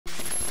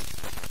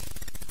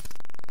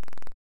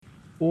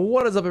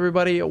What is up,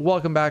 everybody?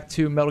 Welcome back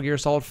to Metal Gear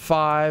Solid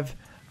 5.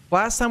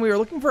 Last time we were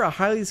looking for a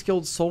highly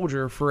skilled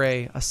soldier for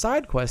a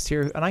side quest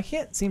here, and I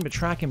can't seem to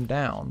track him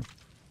down.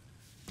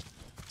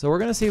 So we're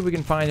going to see if we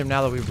can find him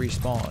now that we've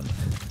respawned.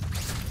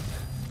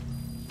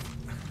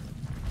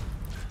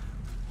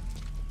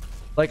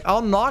 Like,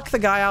 I'll knock the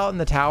guy out in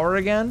the tower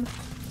again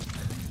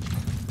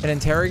and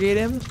interrogate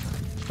him,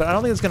 but I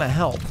don't think it's going to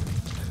help.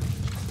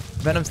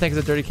 Venom Snake is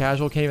a dirty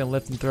casual, can't even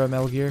lift and throw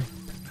Metal Gear.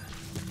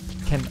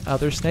 Can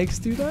other snakes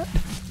do that?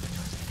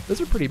 Those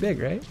are pretty big,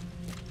 right?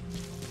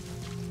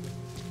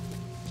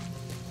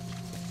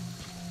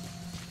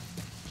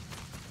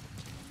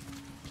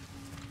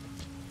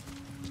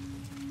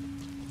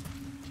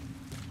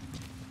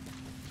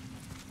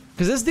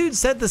 Because this dude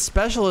said the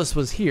specialist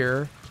was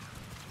here,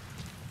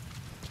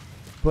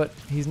 but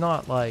he's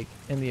not, like,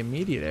 in the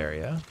immediate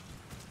area.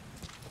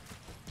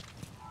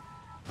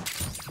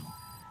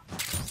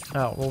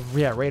 Oh, well,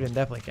 yeah, Raiden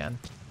definitely can.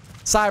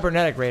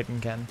 Cybernetic Raiden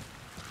can.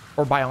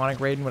 Or bionic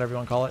Raiden, whatever you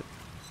want to call it.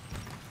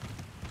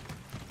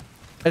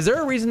 Is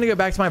there a reason to go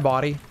back to my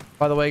body,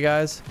 by the way,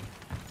 guys?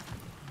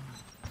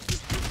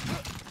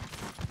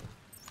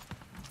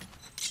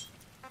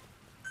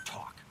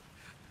 Talk.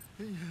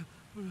 The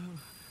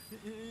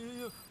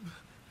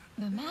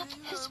map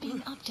has been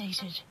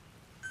updated.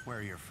 Where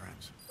are your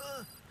friends?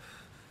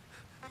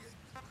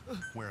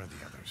 Where are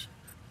the others?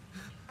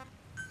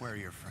 Where are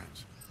your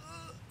friends?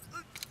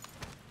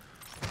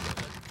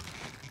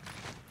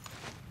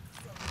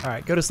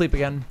 Alright, go to sleep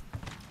again.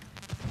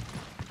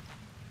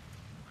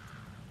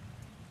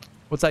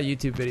 What's that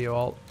YouTube video,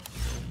 Alt?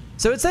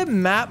 So it said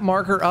map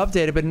marker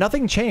updated, but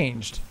nothing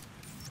changed.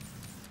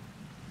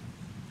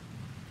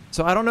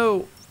 So I don't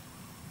know.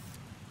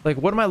 Like,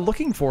 what am I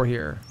looking for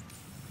here?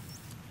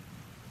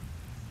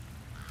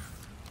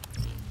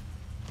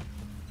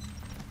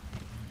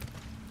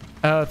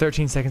 Oh,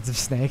 13 seconds of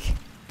snake.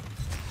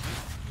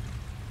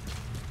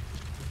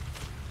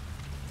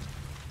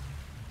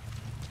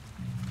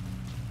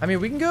 I mean,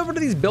 we can go over to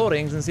these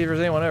buildings and see if there's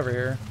anyone over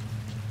here.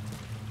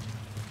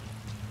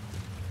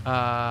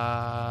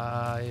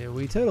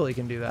 We totally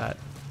can do that.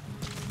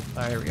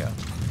 All right, here we go.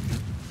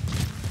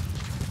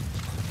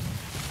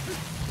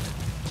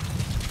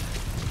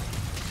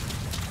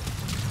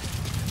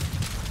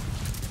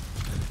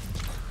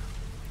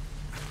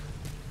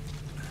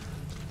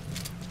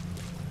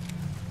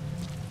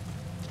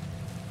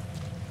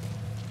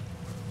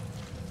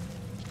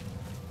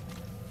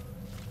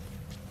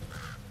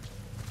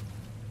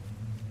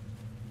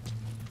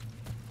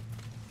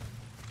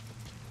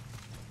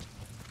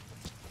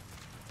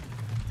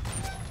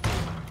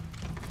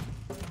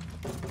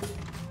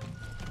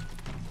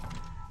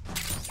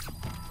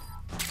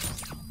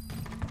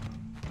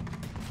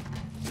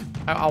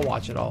 I'll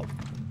watch it all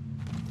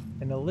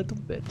in a little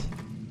bit.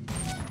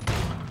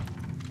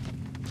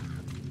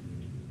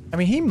 I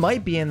mean, he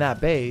might be in that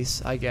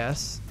base, I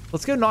guess.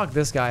 Let's go knock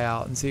this guy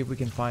out and see if we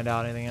can find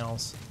out anything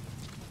else.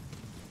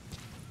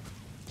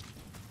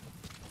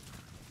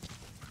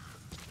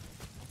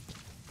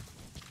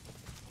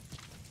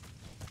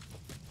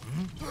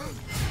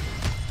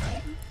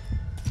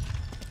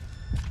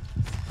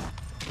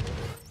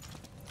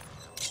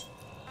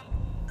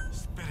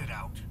 Spit it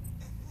out.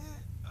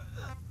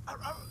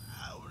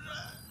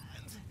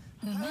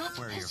 The map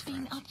Where are your has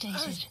been friends?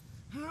 updated.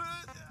 Where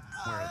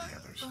are the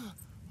others?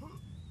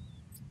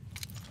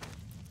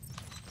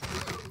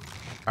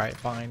 All right,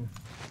 fine.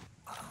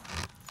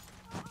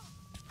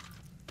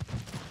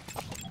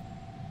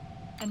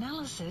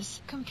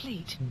 Analysis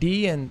complete.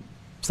 D and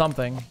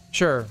something.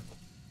 Sure.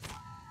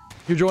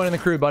 You're joining the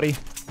crew, buddy.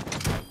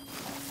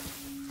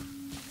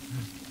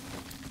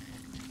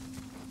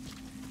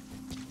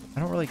 I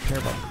don't really care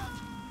about.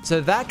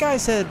 So that guy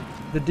said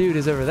the dude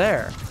is over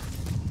there.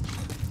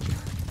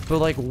 But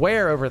like,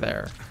 where over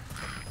there?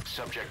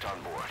 Subject on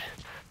board.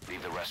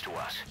 Leave the rest to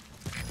us.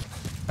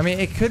 I mean,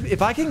 it could,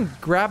 if I can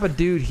grab a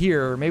dude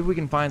here, maybe we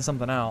can find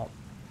something out.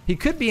 He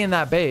could be in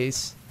that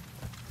base.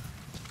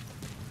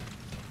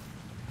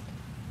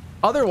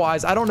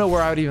 Otherwise, I don't know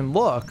where I would even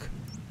look.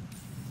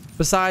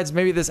 Besides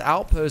maybe this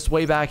outpost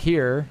way back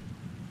here.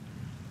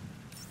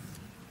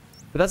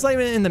 But that's not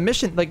even in the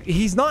mission. Like,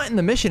 he's not in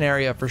the mission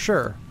area for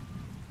sure.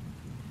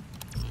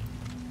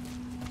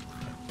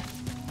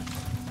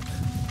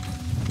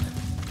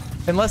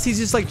 Unless he's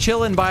just like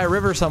chilling by a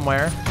river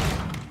somewhere.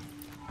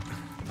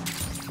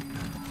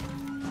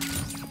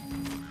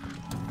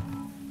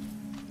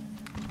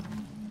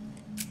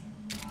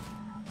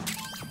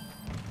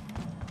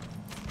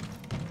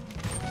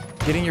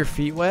 Getting your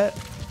feet wet?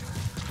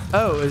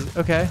 Oh,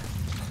 okay.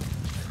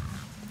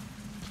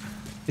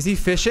 Is he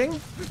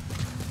fishing?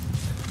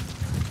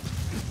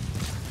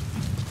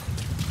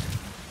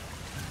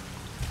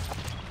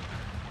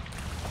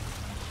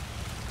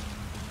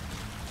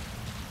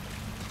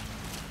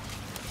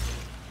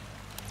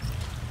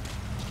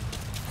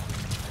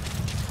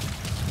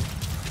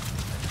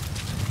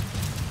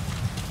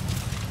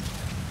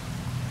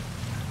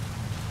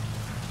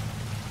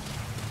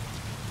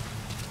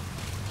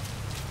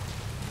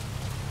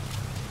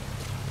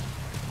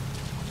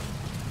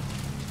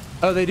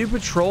 Oh, they do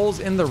patrols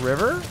in the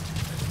river?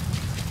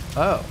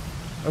 Oh,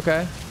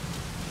 okay.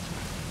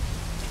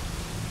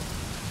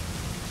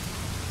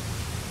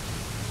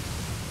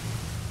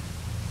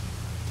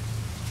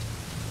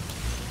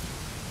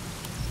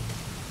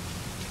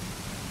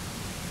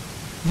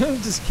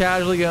 Just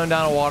casually going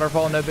down a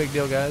waterfall, no big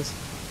deal, guys.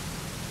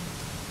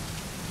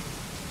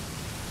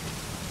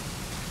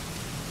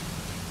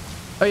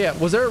 Oh yeah,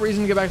 was there a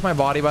reason to get back to my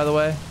body, by the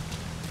way?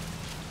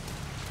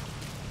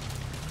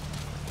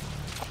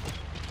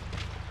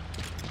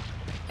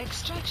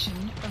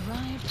 Extraction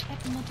arrived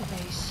at Mother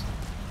Base.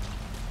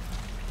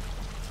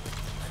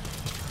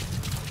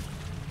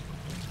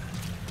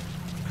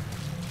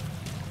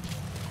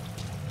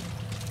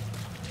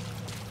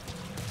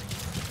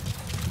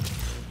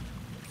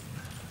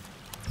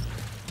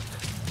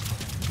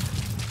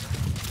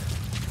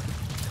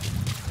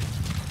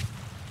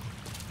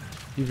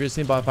 You've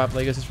recently bought 5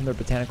 Legos from their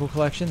botanical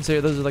collection.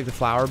 So those are like the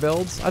flower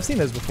builds. I've seen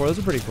those before. Those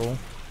are pretty cool.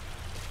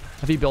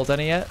 Have you built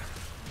any yet?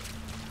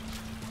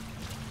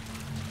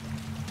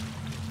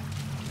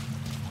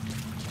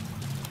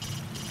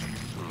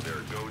 There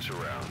are goats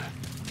around.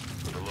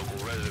 With the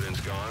local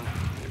residents gone,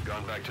 they've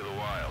gone back to the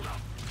wild.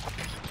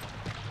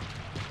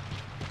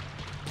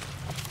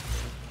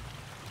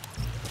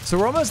 So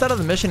we're almost out of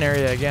the mission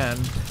area again.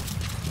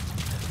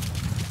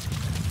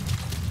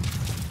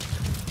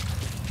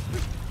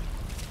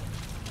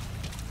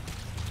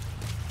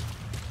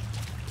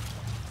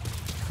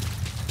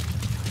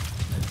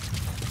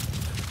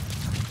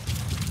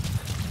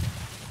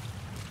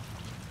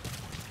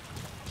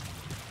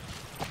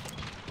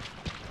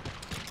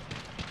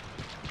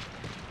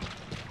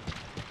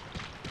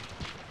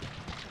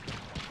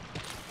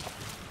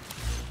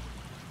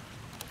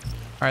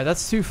 All right,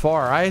 that's too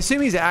far. I assume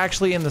he's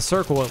actually in the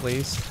circle at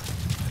least.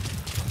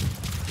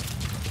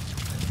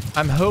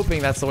 I'm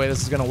hoping that's the way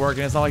this is gonna work,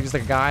 and it's not like just a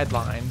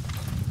guideline,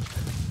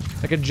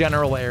 like a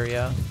general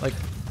area. Like,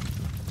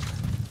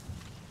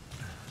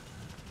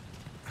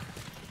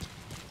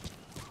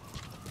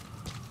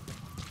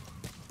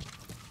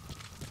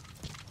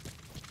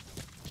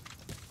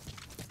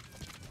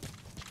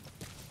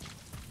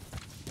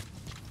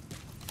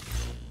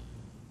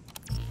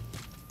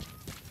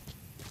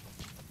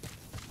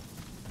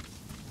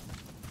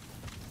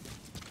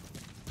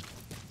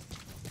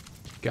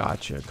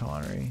 gotcha,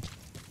 Connery.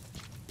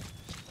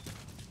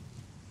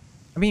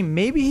 I mean,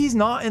 maybe he's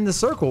not in the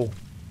circle.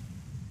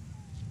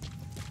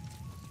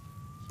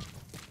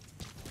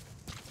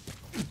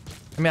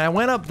 I mean, I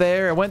went up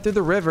there, I went through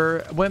the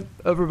river, went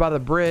over by the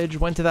bridge,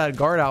 went to that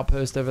guard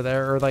outpost over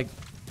there, or like,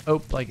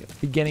 oh, like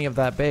beginning of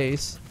that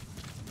base.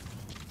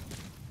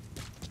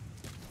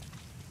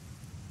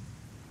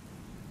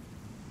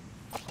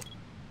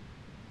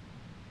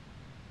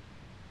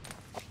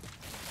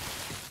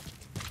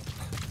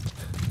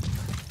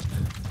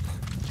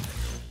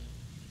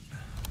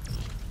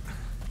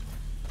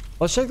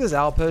 Let's check this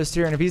outpost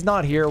here, and if he's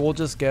not here, we'll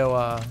just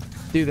go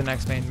do the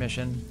next main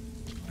mission.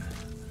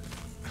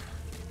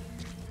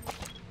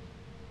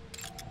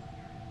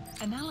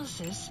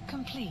 Analysis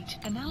complete.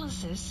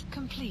 Analysis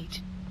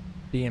complete.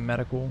 B in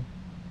medical.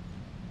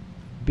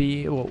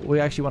 B, well,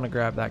 we actually want to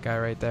grab that guy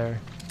right there.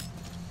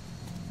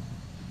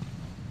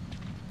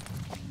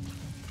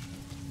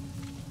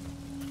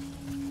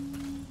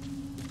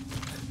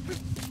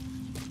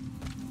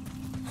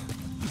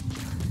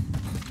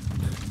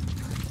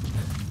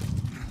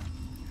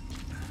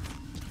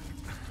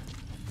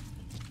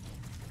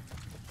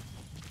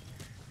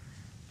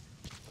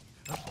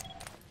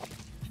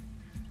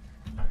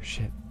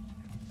 Shit.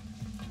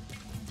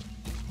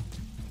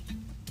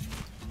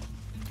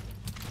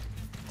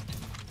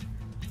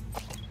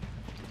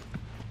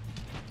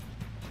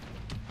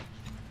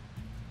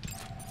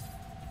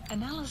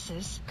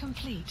 Analysis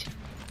complete.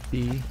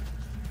 B.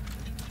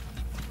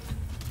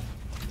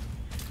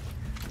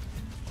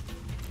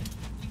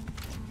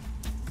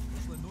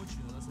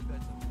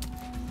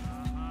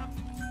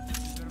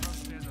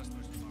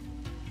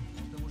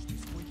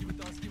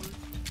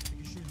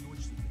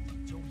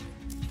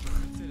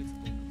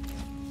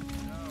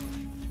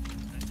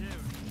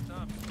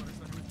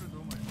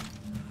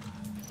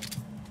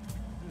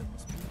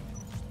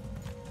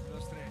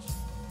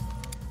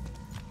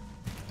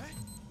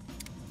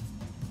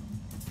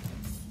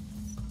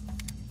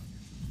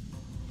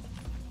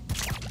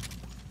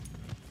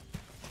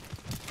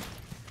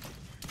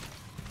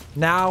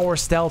 Now we're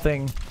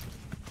stealthing.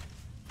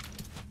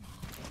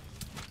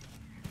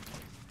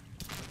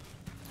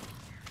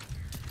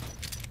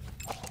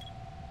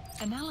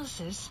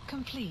 Analysis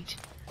complete.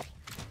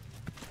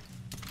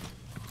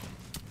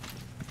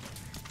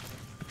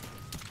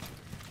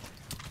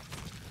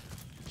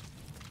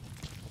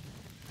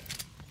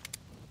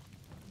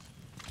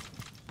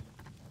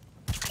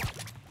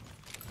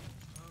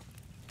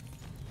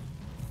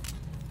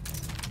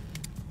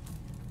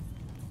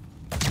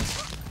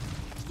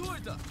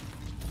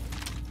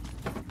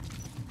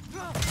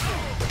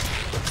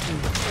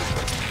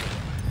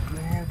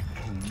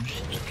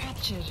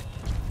 Captured.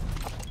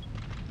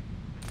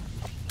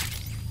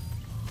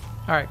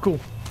 All right, cool.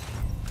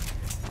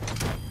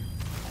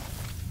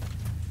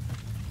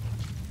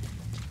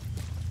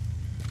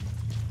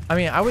 I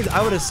mean, I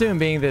would assume,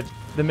 being that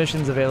the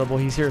mission's available,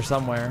 he's here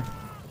somewhere.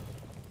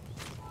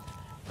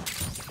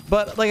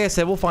 But like I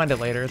said, we'll find it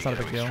later. It's not a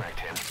big deal.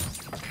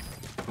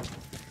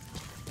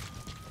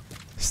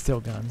 Still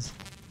guns.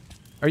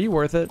 Are you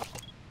worth it?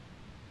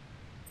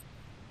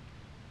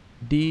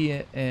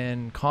 D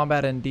in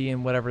combat and D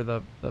in whatever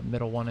the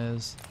middle one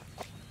is.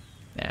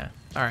 Yeah.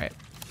 All right.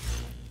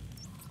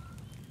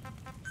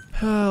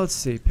 Let's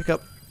see. Pick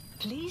up.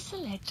 Please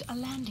select a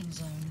landing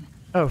zone.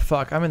 Oh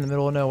fuck! I'm in the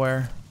middle of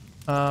nowhere.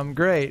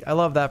 Great. I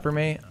love that for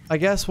me. I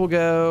guess we'll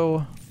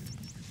go.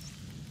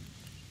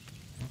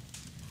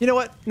 You know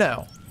what?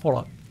 No. Hold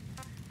on.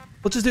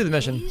 Let's just do the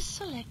mission. Please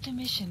select a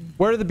mission.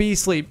 Where do the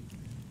bees sleep?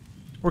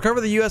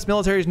 Recover the U.S.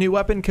 military's new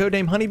weapon,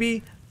 codenamed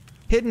Honeybee.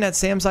 Hidden at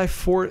Samsai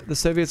Fort, the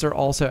Soviets are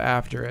also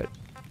after it.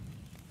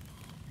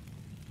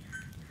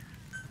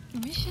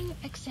 Mission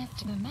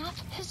accepted. The map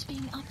has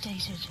been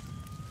updated.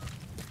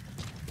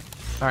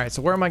 Alright,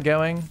 so where am I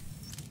going?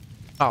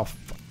 Oh,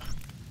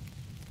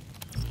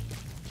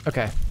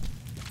 okay.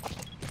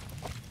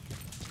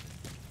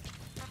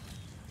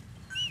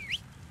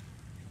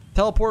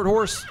 Teleport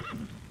horse.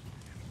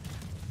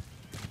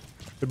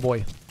 Good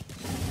boy.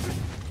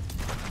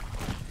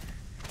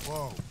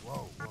 Whoa,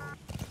 whoa, whoa.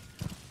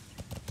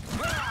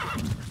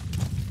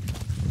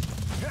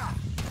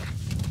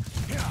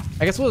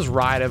 I guess we'll just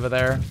ride over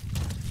there.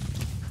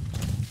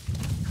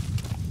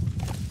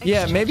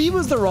 Yeah, maybe it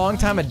was the wrong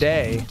time of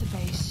day.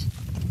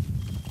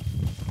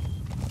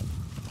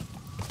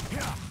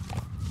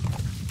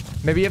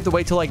 Maybe you have to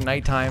wait till like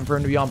nighttime for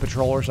him to be on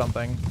patrol or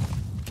something.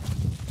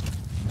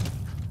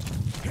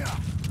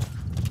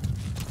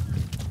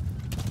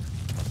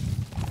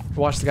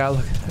 Watch the guy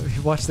look.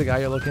 Watch the guy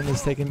you're looking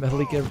is taking a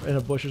leak in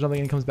a bush or something,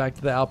 and comes back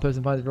to the outpost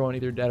and finds everyone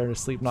either dead or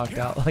asleep, knocked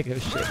out. Like, oh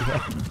shit.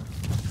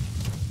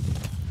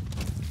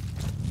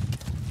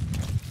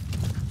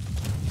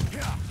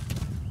 Yeah.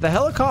 The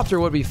helicopter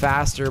would be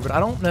faster, but I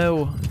don't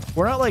know.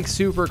 We're not like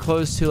super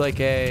close to like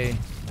a.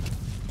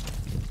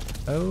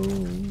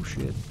 Oh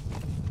shit.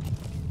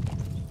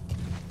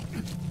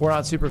 We're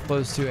not super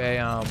close to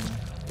a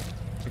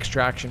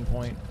extraction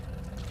point.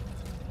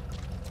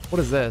 What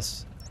is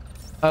this?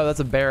 Oh,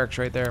 that's a barracks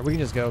right there. We can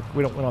just go.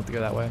 We don't have to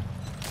go that way.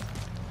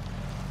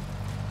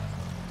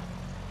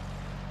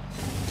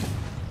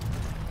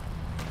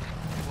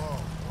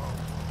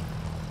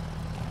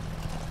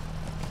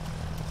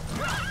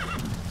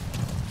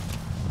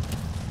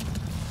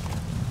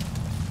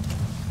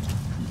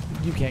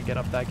 You can't get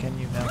up that, can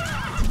you? No.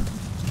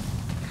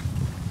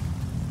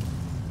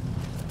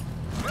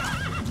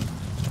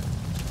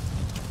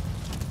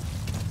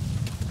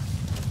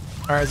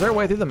 Alright, is there a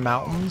way through the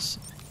mountains?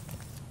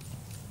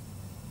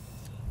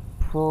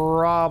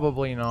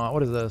 Probably not.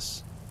 What is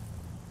this?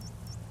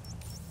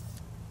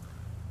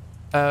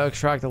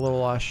 Extract a little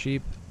lost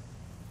sheep.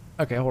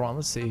 Okay, hold on.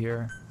 Let's see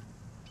here.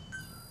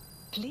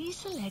 Please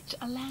select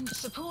a land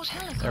support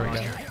There we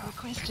go. helicopter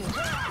requested.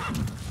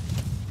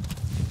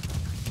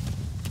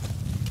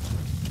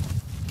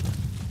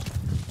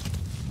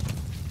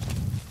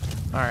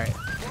 Alright.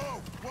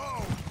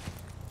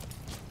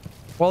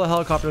 While the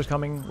helicopter's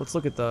coming, let's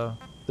look at the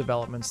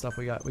development stuff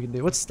we can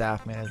do. What's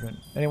staff management?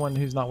 Anyone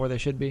who's not where they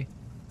should be?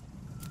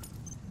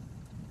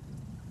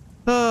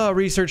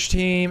 Research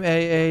team,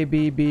 A,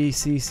 B, B,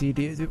 C, C,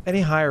 D.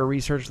 Any higher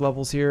research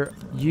levels here?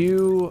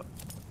 You...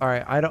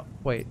 Alright, I don't...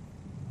 Wait.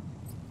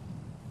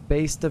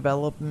 Base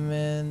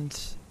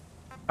development...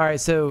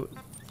 Alright, so...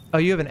 Oh,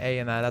 you have an A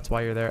in that. That's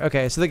why you're there.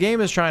 Okay, so the game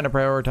is trying to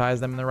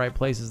prioritize them in the right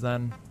places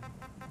then.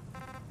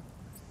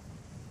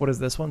 What is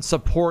this one?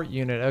 Support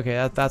unit.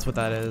 Okay, that's what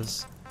that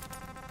is.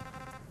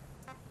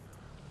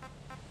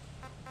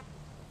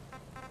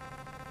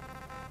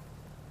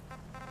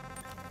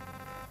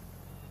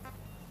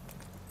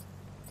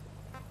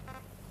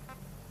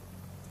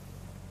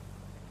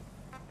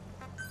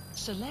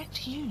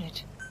 Select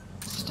unit.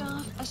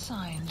 Staff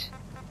assigned.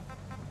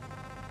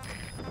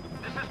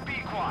 This is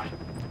B-Quad.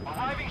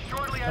 Arriving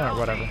shortly at Oh,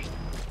 whatever. LZ.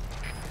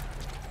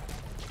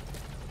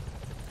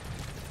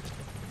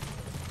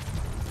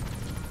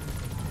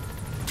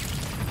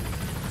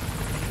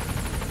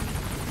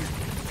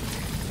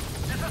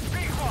 This is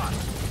B-Quad.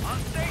 On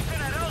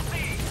station at LZ.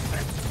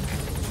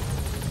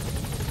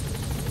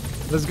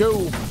 Let's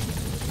go.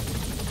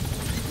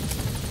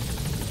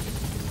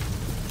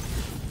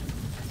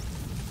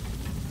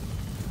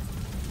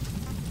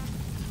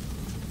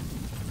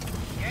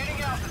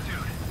 Gaining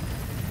altitude.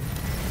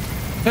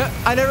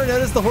 I never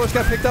noticed the horse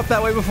got picked up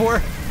that way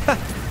before.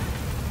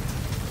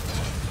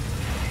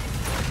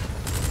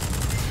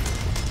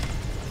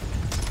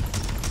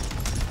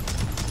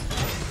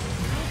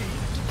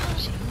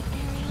 Departing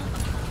area of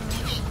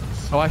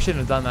operations. Oh, I shouldn't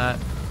have done that.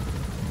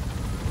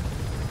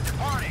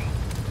 Departing.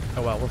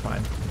 Oh well, we're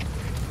fine.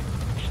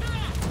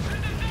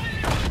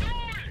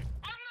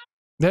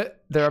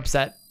 They're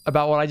upset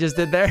about what I just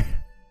did there.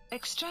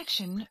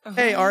 Extraction.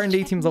 Hey, arrived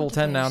R&D at team's level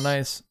 10 now. database.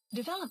 Nice.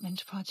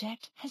 Development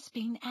project has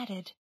been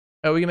added.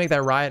 Oh, we can make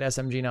that riot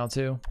SMG now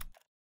too.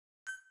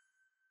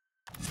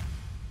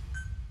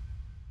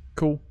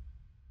 Cool.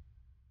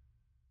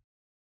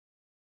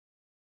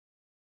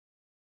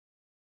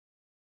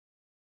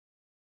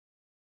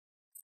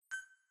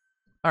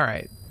 All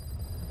right.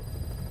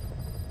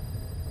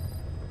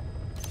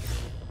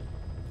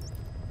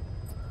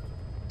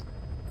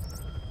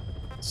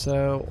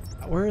 So,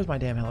 where is my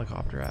damn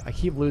helicopter at? I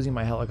keep losing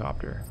my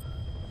helicopter.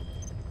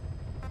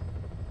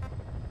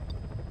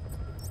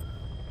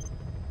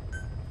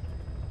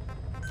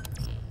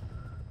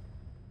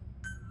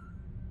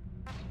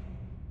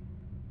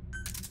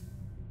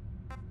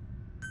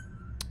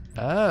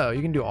 Oh,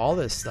 you can do all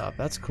this stuff.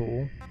 That's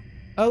cool.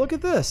 Oh, look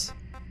at this.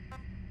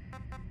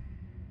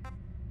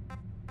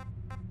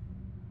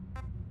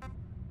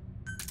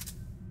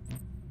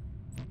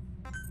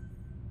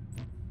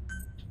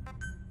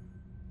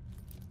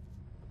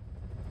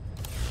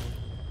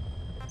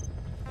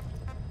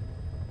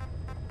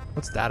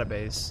 What's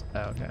database?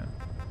 Oh, okay.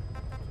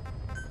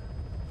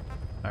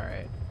 All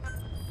right.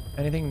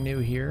 Anything new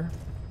here?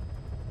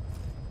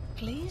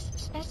 Please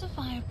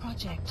specify a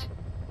project.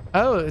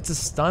 Oh, it's a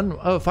stun.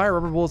 Oh, fire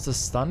rubber bullets to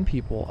stun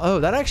people. Oh,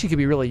 that actually could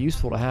be really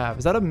useful to have.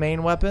 Is that a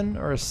main weapon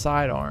or a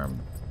sidearm?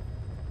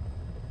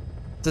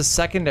 It's a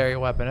secondary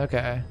weapon.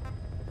 Okay.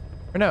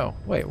 Or no.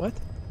 Wait, what?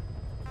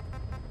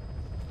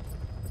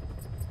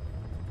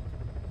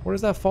 Where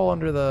does that fall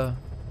under the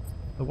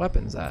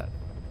weapons at?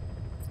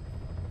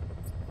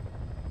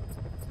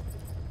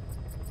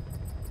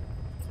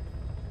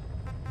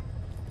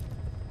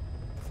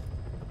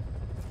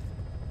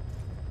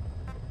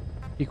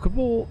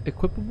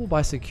 Equipable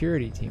by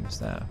security team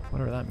staff.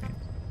 Whatever that means.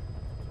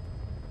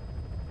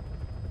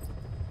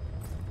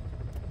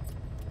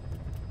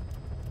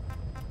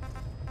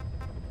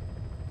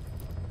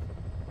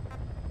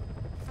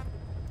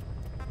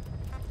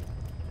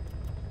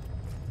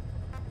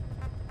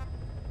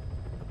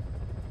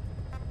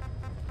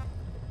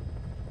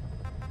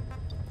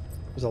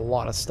 There's a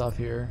lot of stuff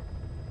here.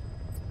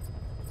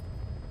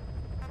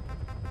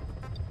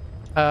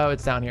 Oh,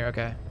 it's down here.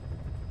 Okay.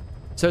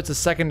 So it's a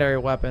secondary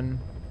weapon.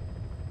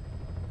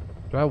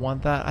 Do I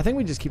want that? I think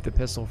we just keep the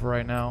pistol for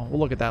right now. We'll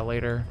look at that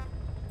later.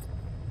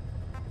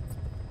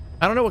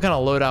 I don't know what kind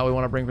of loadout we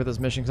want to bring for this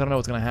mission because I don't know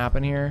what's going to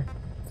happen here.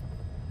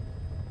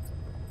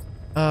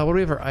 What do we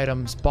have for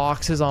items?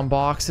 Boxes on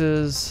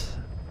boxes.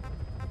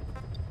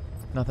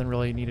 Nothing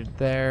really needed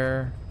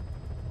there.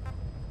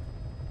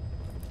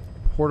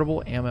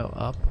 Portable ammo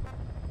up.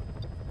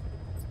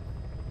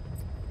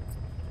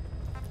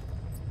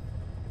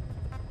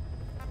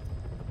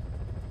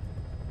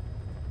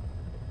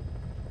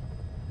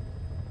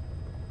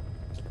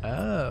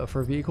 Oh,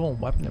 for vehicle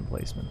and weapon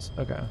emplacements.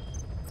 Okay.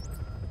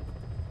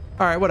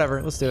 All right,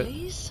 whatever. Let's do it.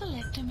 Please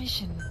select a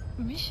mission.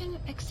 Mission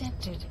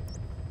accepted.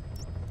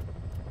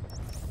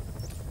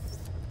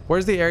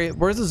 Where's the area?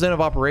 Where's the zone of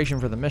operation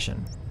for the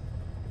mission?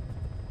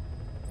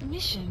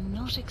 Mission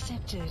not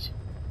accepted.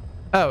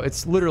 Oh,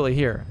 it's literally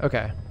here.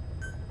 Okay.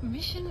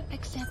 Mission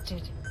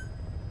accepted.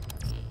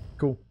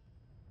 Cool.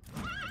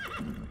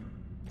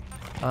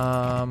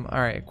 All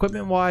right.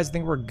 Equipment-wise, I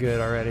think we're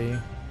good already.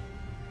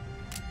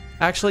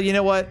 Actually, you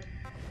know what?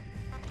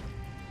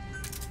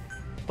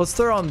 Let's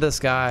throw on this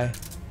guy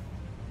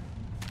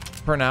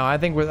for now. I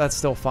think that's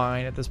still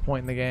fine at this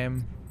point in the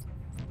game.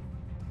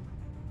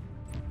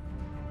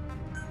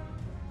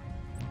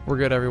 We're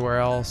good everywhere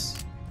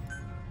else.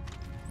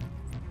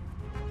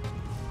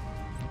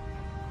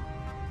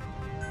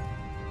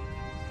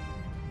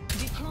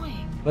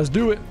 Deploying. Let's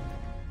do it.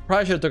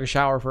 Probably should have took a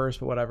shower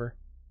first, but whatever.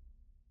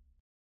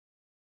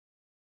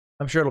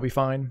 I'm sure it'll be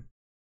fine.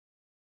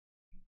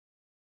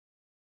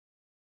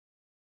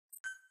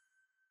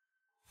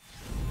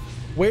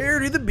 Where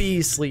do the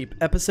bees sleep?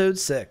 Episode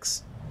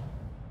 6.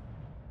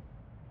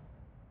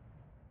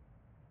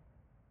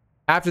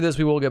 After this,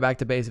 we will go back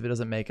to base if it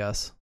doesn't make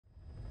us.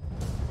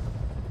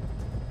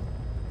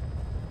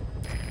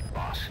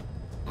 Boss,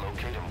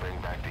 locate and bring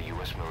back the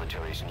U.S.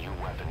 military's new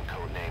weapon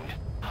codenamed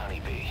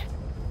Honeybee.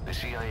 The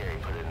CIA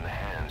put it in the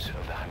hands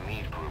of the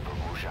Hamid group of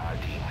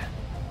Mujahideen,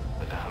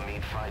 but the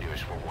Hamid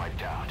fighters were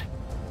wiped out.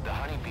 The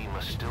Honeybee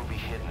must still be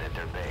hidden at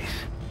their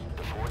base,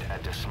 the fort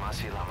at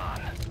Desmasi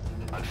Laman.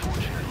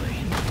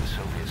 Unfortunately, the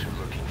Soviets are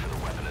looking for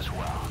the weapon as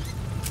well.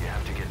 You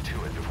have to get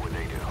to it before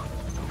they do,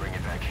 and bring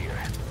it back here.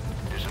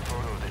 There's a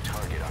photo of the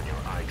target on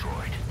your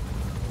iDroid.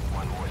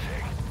 One more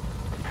thing.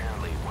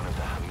 Apparently, one of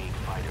the Hamid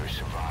fighters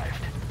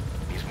survived.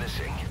 He's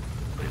missing,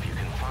 but if you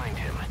can find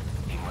him,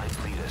 he might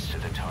lead us to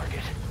the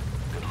target.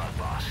 Good luck,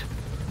 boss.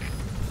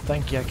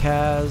 Thank you,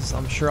 Kaz.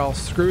 I'm sure I'll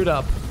screw it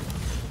up.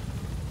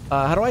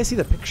 How do I see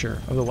the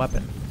picture of the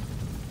weapon?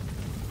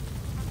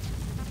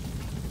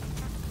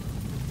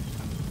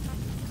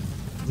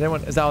 Is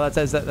anyone? Is that all that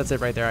says? That's it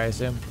right there, I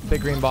assume.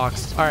 Big green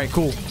box. All right,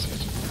 cool. Be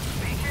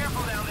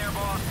careful down there,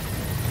 boss.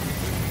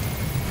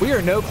 We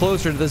are no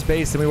closer to this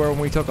base than we were when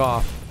we took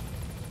off.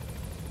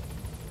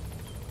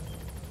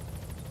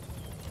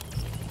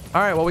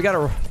 All right, well we got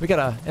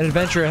an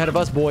adventure ahead of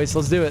us, boys.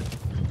 Let's do it.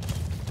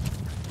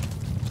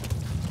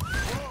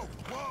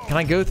 Can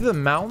I go through the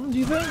mountain, do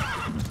you think?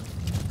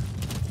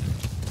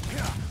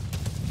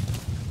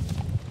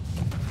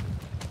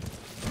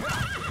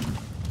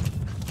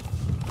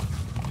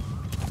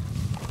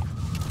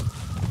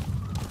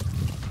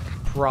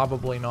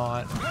 Probably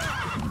not.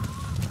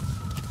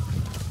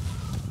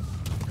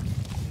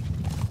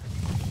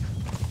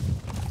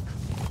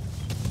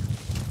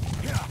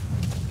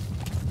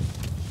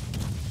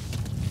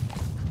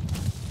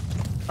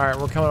 All right,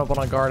 we're coming up on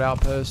a guard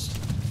outpost.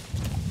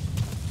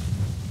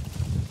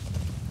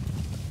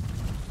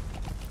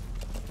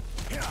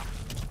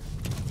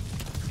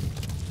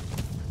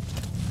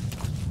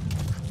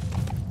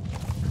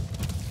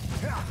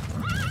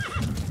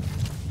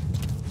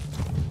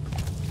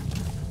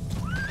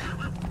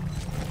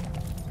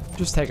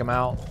 Just take him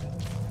out.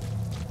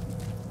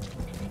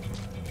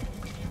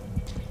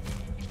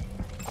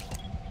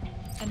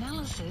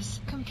 Analysis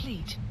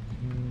complete.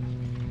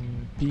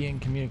 Be in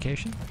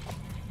communication.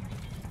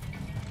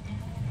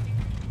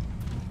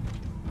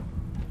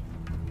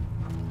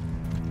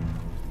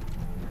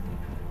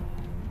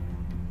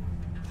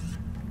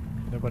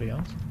 Nobody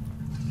else?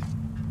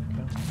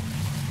 Okay.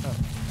 Oh.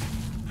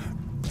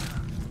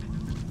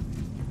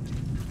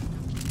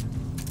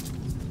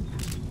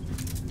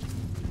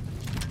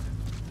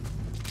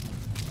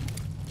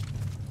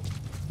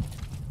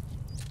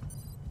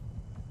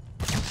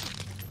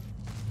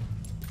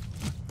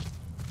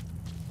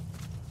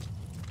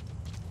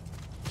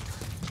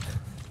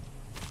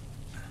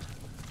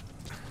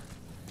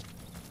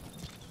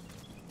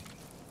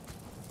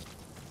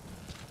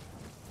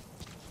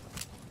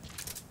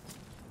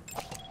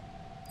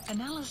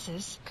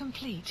 Analysis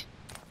complete.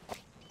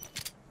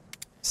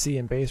 C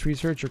and base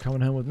research, you're coming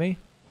home with me.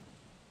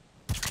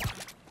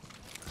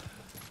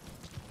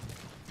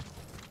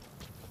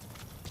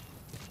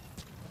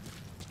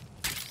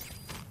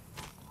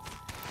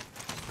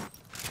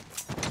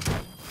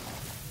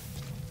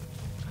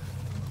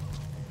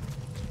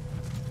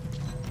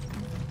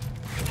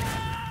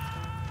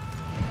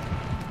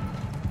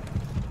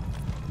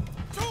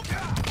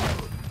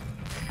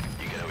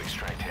 You gotta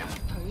extract him.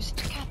 Post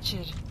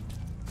captured.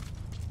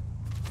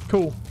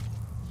 Cool.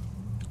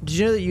 Did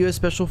you know that U.S.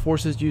 Special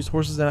Forces used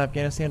horses in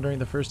Afghanistan during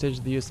the first stage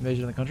of the U.S.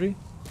 invasion of the country?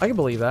 I can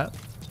believe that.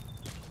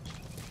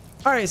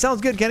 All right,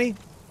 sounds good, Kenny.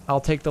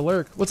 I'll take the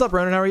lurk. What's up,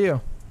 Ronan? How are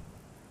you?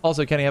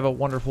 Also, Kenny, have a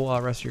wonderful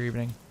rest of your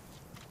evening.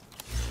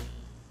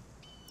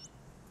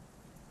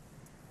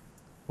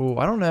 Ooh,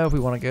 I don't know if we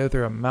want to go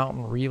through a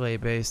mountain relay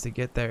base to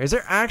get there. Is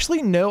there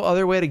actually no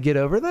other way to get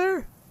over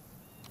there?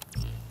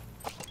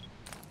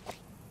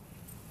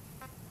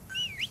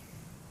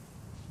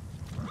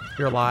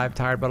 You're alive,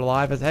 tired but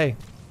alive. Hey,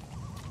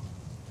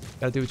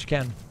 gotta do what you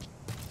can.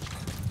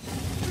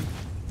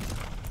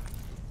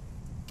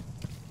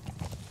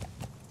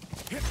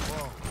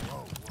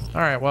 All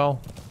right, well,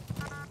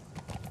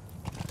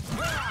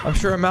 I'm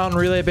sure a mountain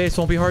relay base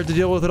won't be hard to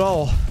deal with at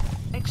all.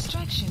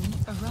 Extraction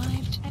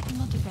arrived at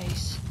Mother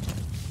Base.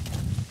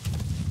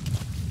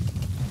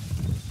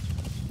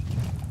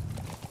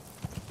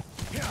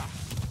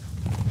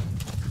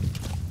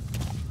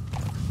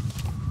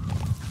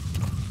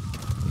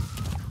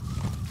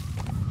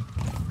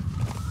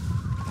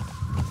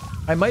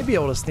 I might be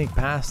able to sneak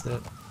past it.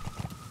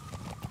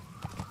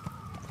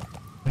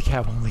 The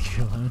cat won't leave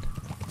you alone.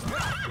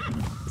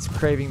 It's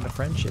craving the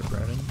friendship,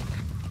 Ronan.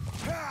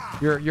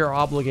 You're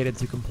obligated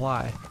to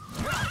comply.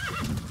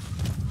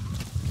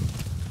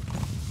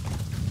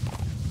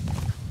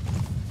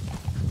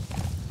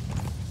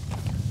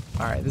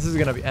 All right, this is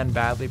gonna end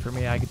badly for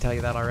me. I can tell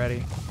you that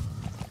already.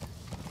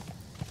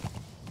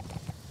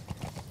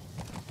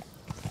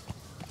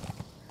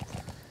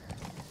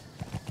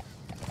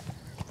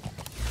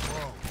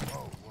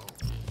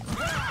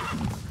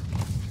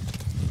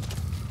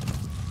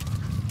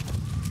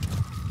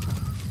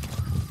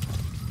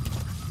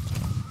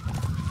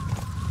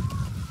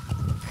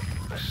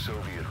 A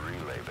Soviet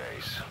relay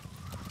base.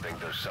 Think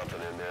there's something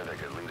in there that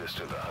could lead us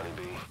to the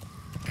honeybee?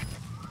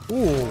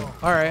 Ooh,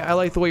 all right. I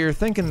like the way you're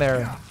thinking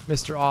there,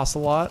 Mr.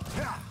 Ocelot.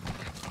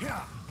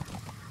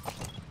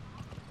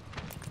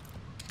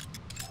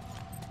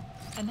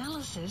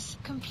 Analysis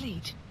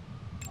complete.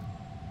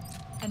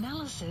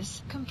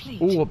 Analysis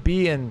complete. Ooh, a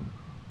bee and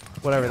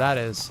whatever that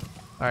is.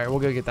 All right, we'll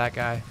go get that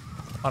guy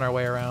on our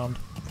way around.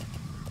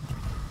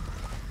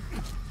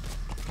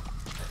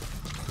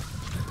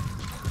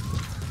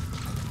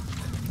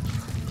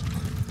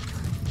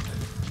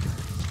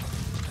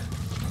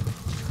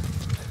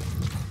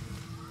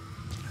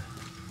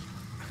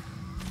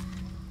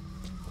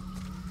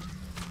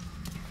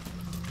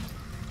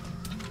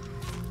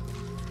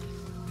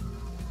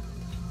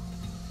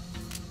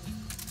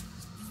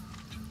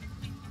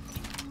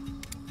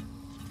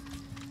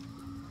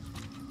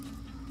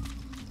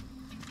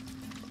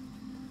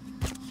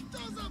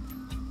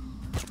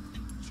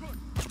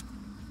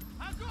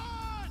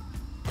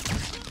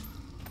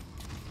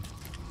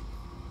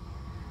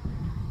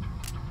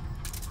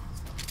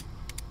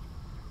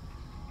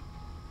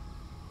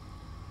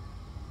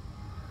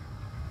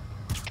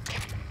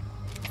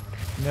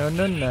 No,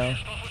 no, no.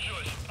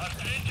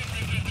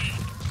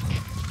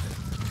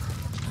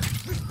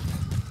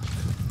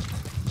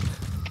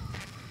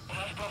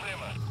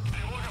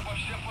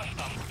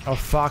 Oh,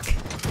 fuck.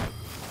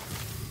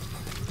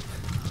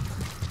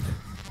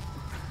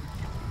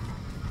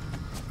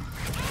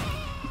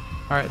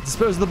 Alright,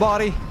 dispose of the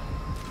body.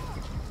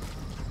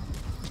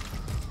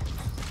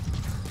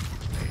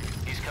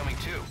 He's coming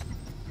too.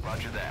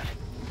 Roger that.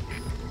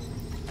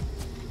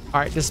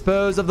 Alright,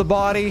 dispose of the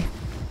body.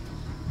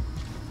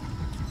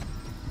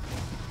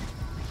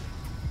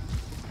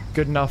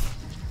 Good enough.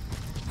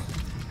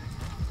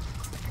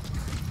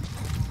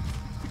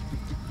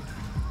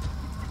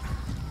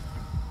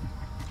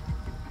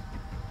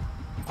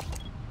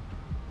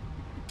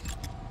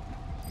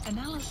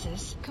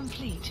 Analysis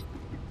complete.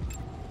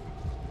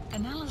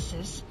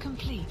 Analysis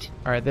complete.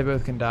 All right, they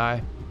both can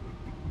die.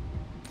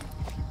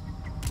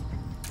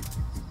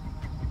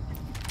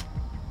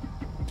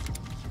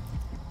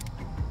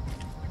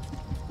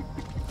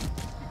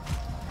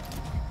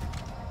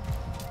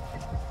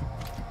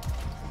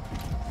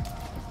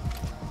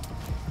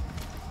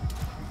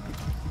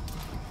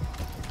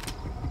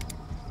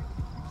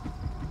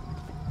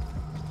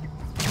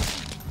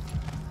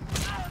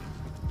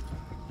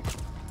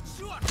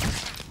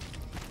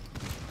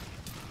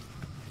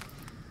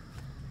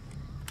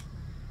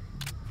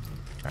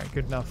 Alright,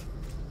 good enough.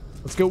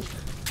 Let's go.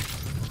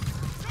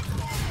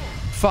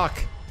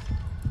 Fuck.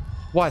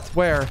 What?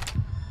 Where?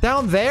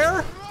 Down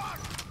there?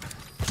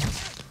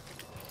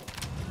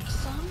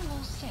 Sun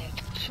will set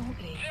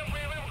shortly.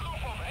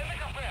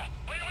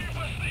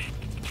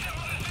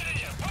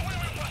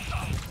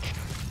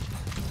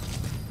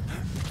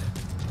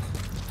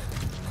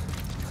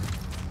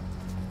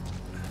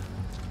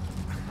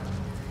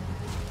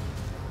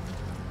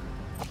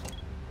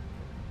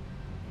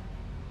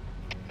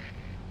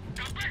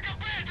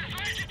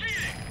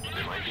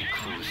 There might be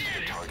clues to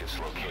the target's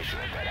location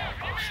at that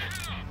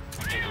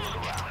outpost. Take a look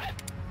around.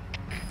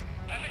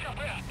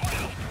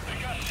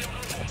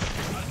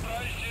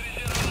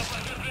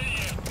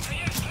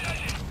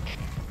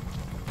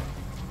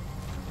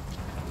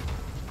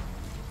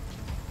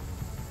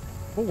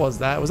 What was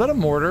that? Was that a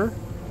mortar?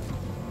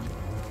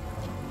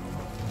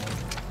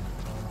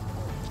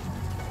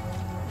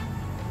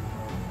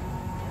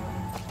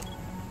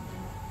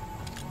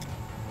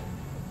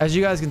 As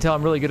you guys can tell,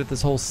 I'm really good at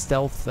this whole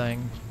stealth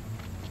thing.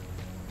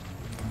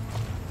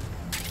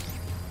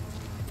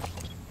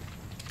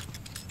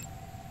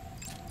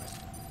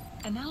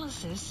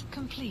 Analysis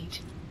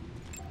complete.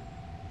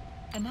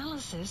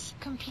 Analysis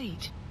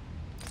complete.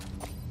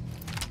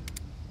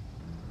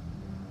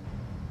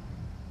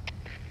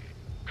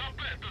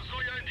 Это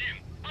Зоя-1.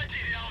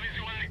 Потерял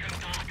визуальный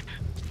контакт.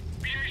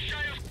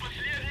 Перемещаюсь к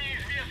последней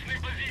известной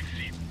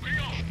позиции.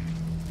 Прием!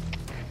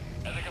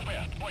 Это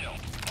КП. Понял.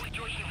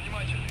 Будьте очень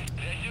внимательны.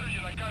 Реагируйте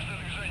на каждое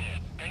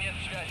движение. Конец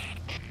связи.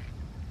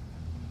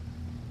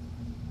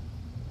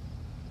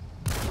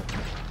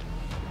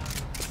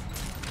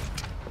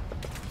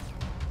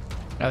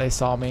 Yeah, they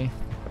saw me.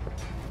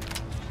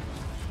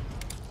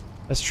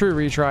 That's true,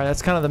 retry.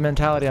 That's kind of the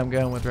mentality I'm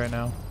going with right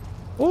now.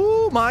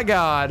 Oh my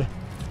god.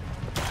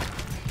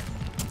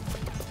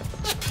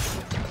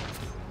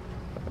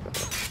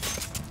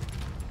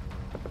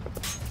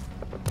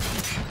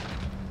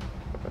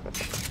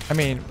 I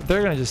mean,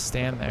 they're gonna just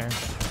stand there.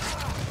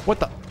 What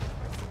the?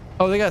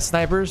 Oh, they got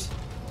snipers?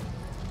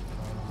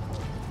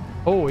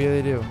 Oh, yeah,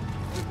 they do.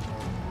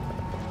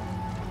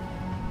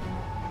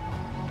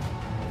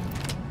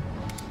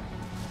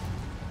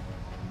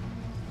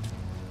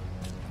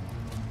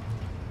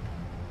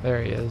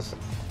 There he is.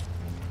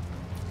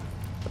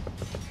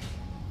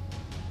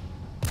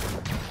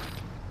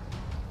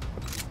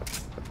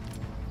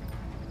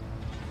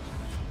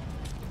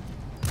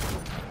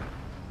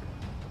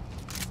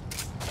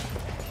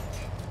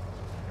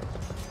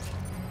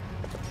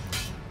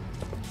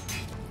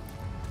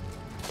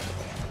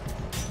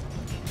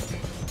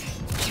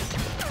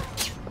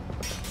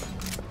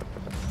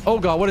 Oh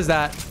god, what is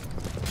that?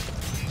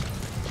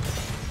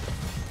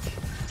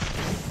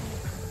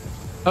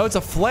 Oh, it's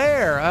a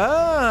flare.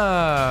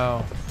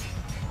 Oh.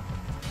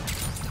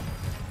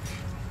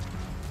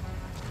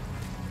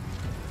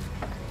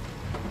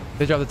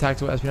 They dropped the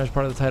tactical espionage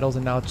part of the titles,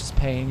 and now it's just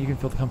pain. You can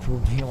feel comfortable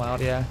being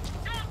loud, yeah.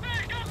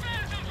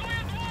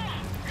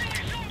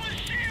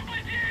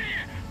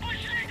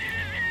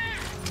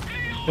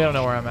 They don't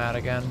know where I'm at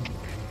again.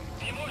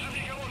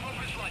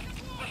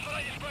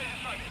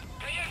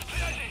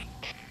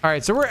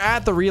 Alright, so we're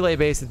at the relay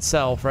base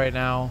itself right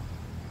now.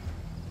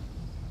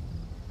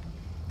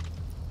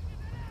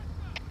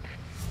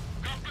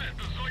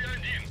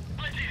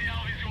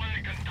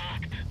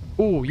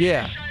 Ooh,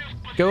 yeah.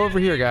 Go over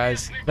here,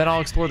 guys. Then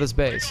I'll explore this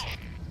base.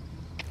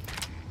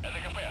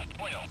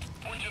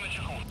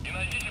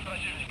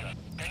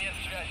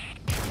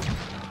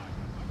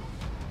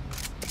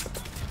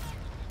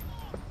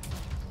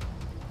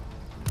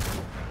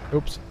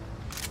 Oops.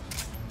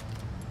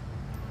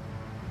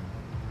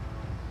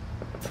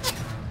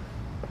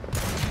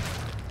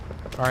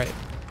 Alright.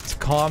 It's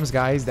comms,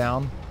 guys,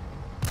 down.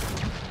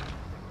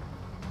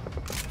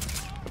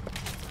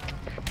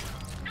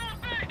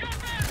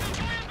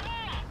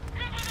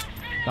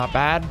 Not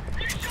bad.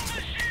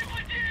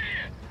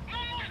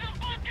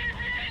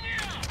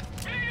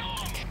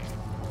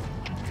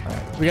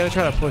 Alright, we gotta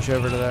try to push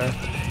over to there.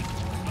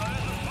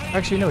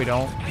 Actually, no, we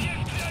don't.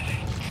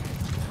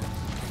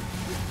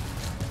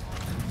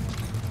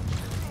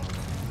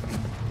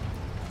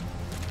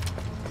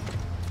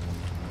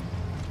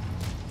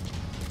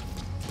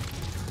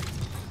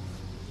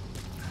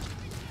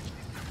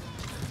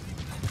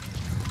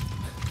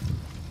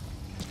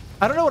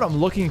 I don't know what I'm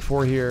looking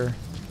for here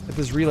at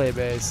this relay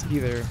base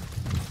either.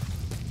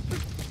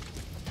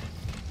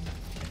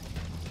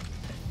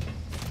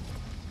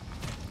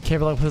 Can't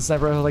be like put the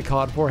sniper rifle like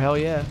COD 4. Hell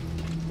yeah.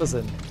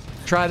 Listen,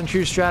 tried and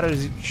true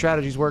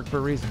strategies work for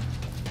a reason.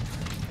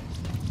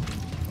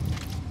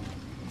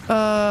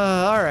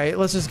 All right,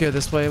 let's just go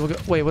this way. We'll go,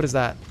 wait, what is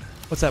that?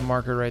 What's that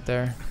marker right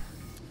there?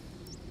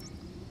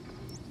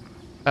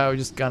 Oh,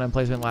 just gun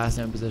emplacement, last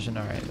known position.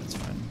 All right, that's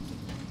fine.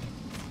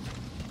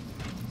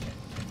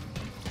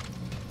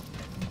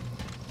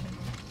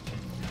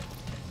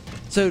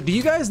 So, do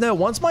you guys know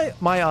once my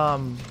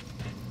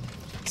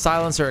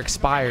silencer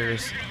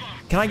expires,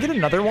 can I get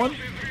another one?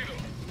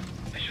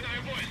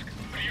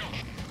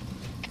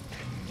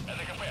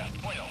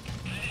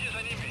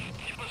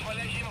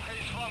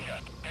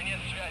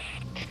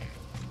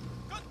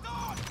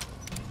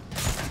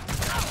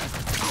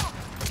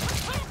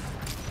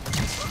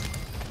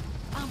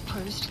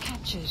 Outpost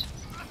captured.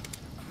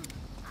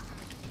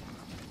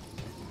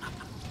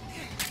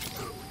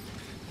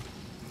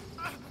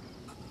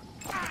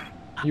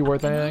 You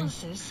worth anything?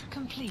 Analysis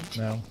complete.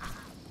 No.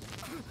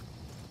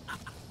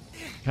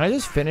 Can I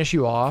just finish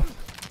you off?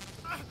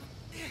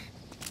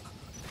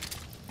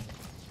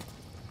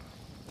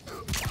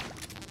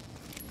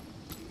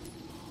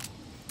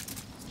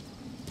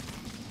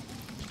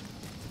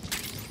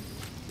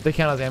 They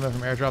count as ammo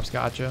from airdrops.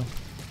 Gotcha.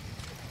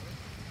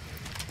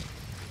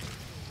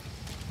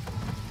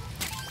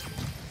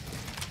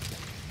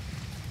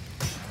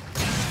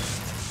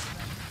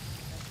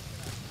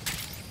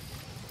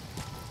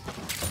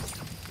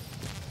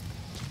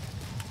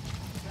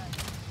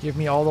 Give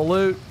me all the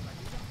loot.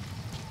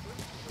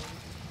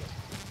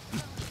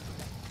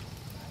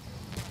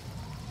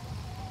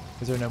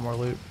 Is there no more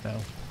loot? No.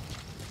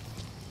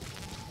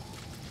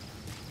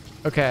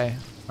 Okay.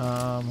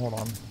 Hold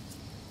on.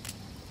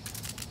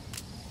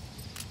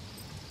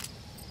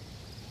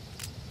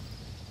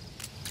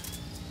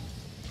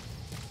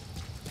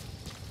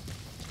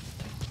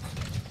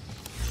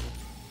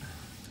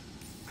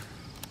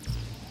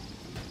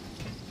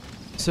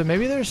 So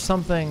maybe there's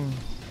something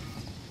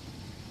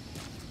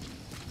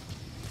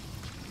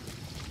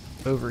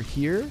over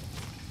here.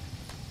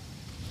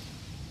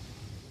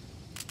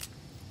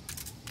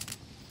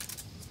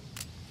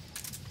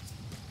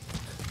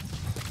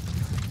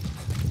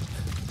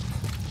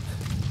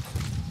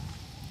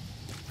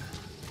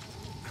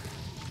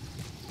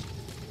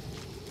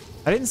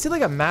 I didn't see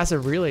like a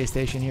massive relay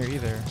station here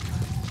either.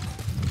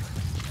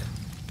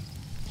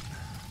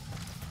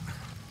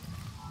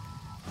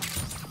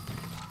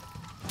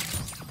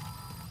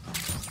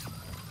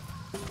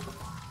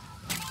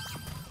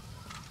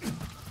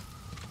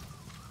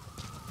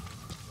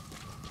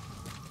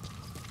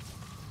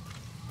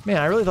 Man,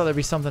 I really thought there'd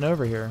be something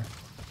over here.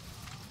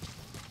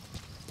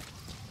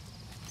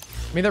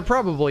 I mean, there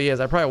probably is.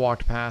 I probably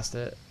walked past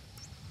it.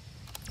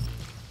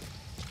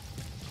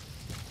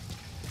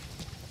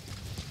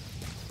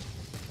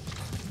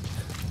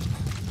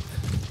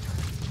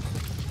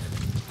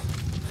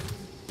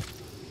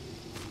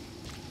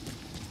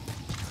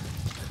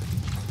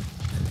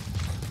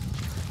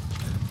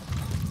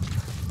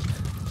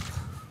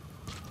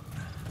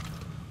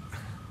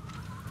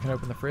 Can I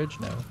open the fridge?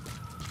 No.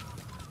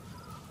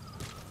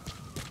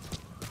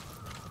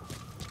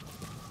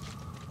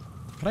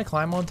 Can I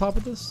climb on top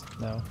of this?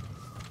 No.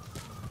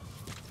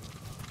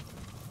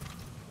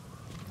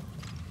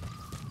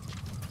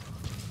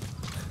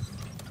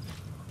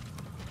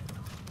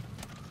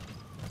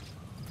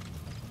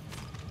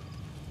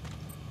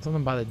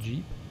 Something by the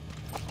Jeep?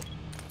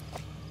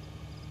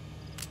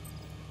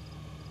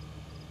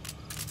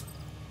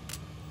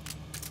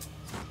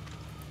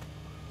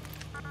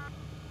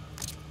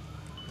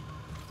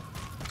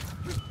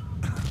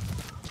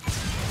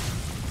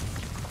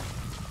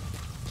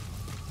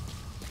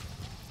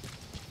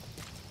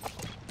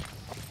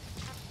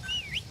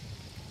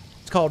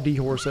 Called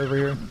D-Horse over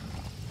here.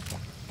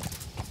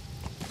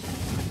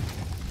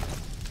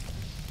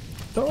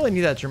 Don't really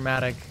need that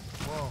dramatic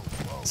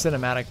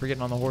cinematic for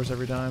getting on the horse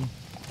every time.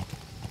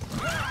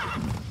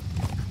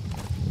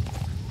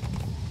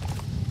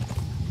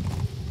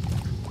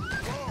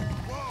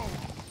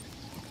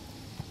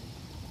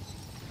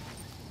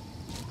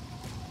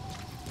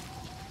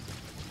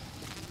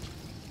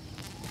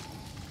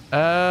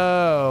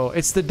 Oh,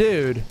 it's the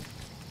dude.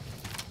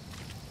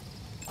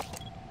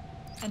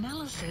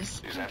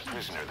 Analysis. Is that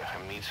prisoner the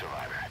Hamid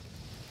survivor?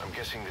 I'm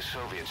guessing the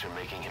Soviets are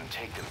making him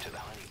take them to the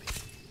honeybee.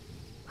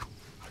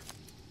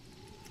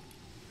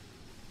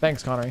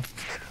 Thanks, Connery.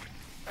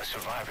 A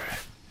survivor.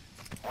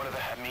 One of the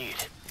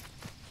Hamid.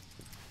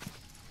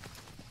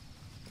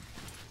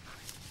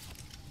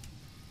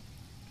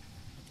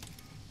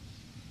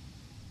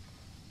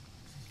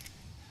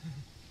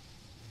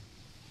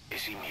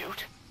 Is he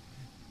mute?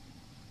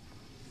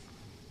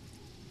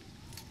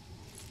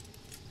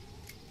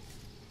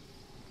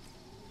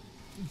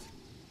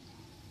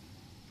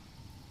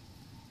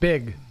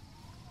 Big.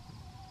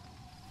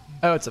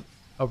 Oh, it's a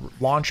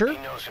launcher? He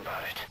knows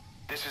about it.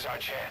 This is our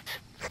chance.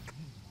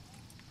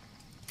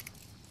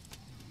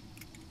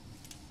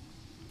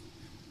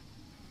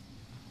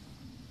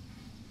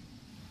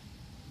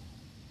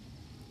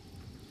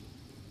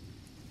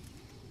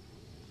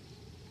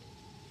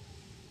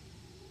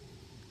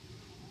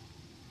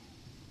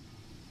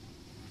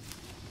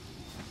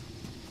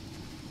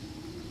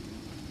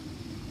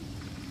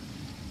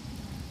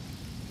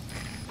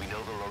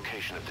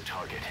 location of the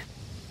target.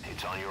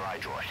 It's on your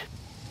iDroid.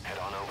 Head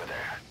on over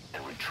there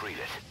and retrieve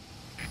it.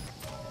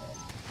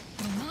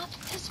 The map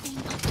has been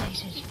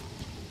updated.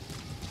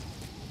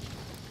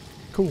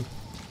 Cool.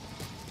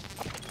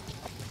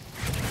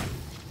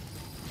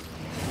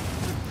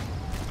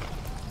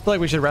 I feel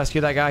like we should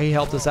rescue that guy. He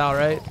helped us out,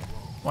 right?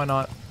 Why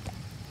not?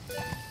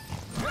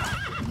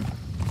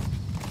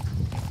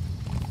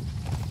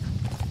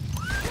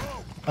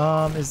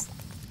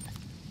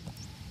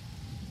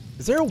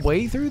 Is there a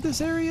way through this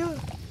area?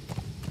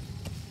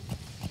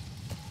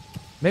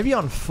 Maybe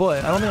on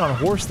foot. I don't think on a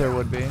horse there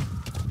would be.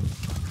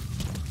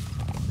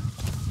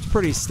 It's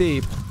pretty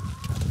steep.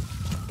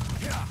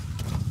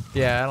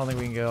 Yeah, I don't think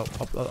we can go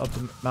up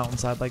the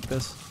mountainside like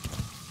this.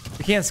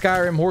 We can't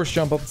Skyrim horse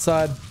jump up the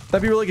side.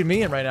 That'd be really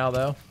convenient right now,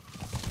 though.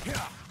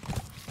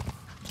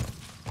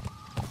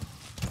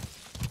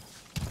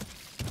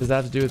 Does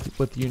that have to do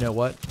with you know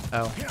what?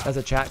 Oh, that's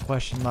a chat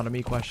question, not a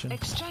me question.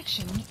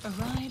 Extraction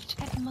arrived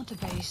at Mother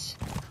Base.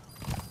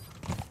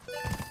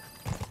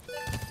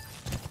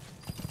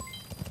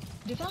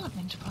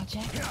 Development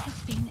project has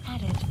been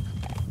added.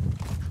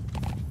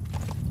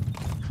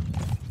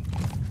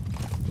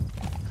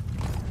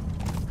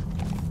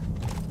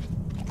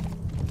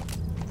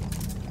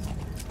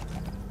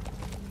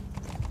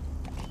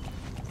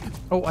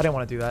 Oh, I didn't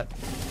want to do that.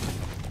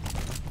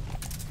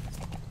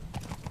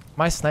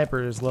 My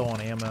sniper is low on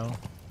ammo.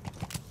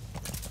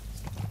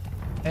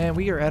 And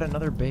we are at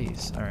another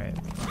base. All right.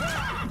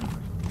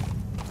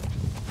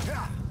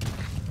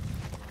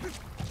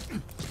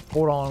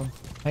 Hold on.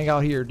 Hang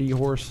out here,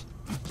 D-horse.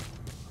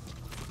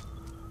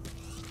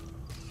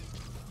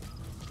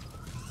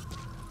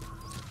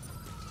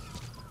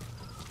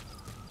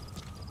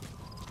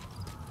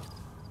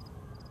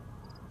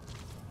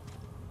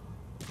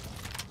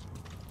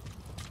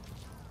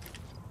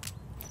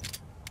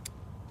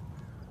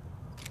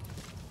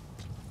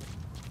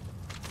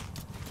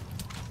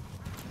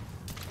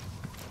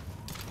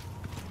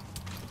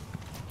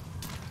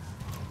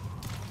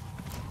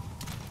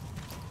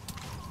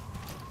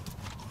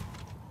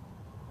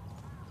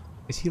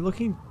 Is he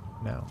looking?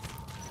 No.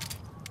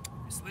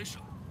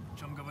 Слышал, о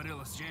чем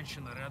говорила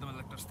женщина рядом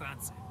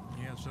электростанции?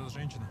 Нет, что за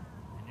женщина?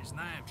 Не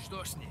знаем,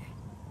 что с ней.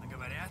 Но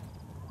говорят,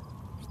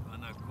 что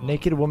она голая.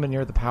 Naked woman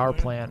near the power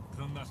plant.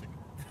 Да нафиг.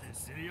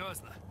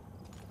 Серьезно?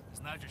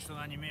 Значит, что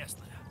она не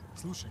местная.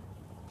 Слушай,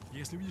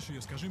 если видишь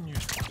ее, скажи мне.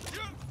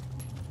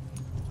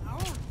 Ау,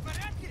 в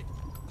порядке?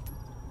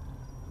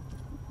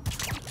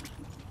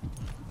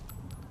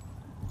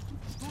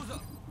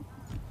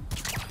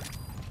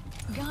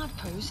 Guard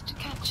post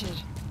captured.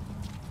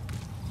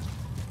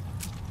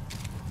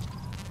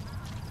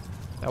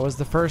 That was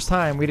the first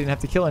time we didn't have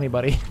to kill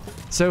anybody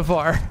so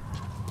far.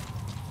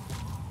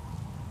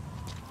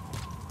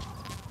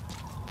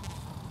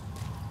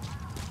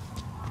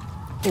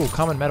 Oh,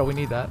 common metal, we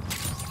need that.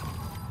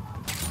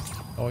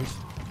 Always.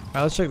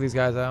 Alright, let's check these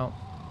guys out.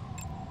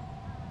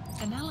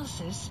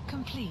 Analysis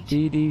complete.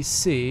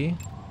 DDC.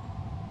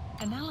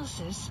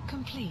 Analysis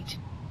complete.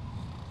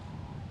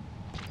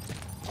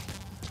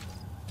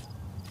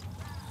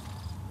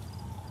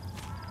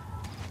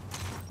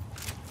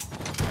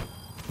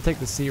 I'll take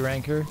the C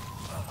ranker.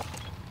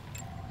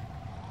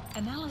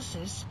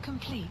 Analysis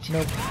complete.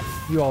 Nope.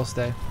 You all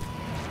stay.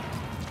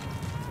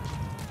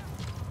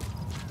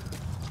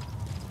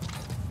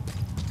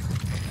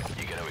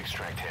 You gotta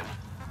extract him.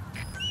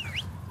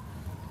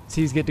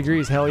 C's get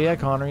degrees. Hell yeah,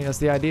 Connery. That's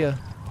the idea.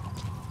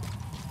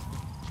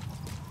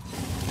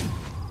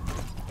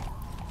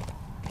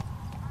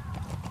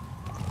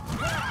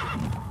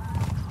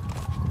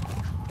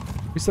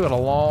 We still got a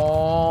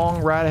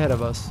long ride ahead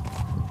of us.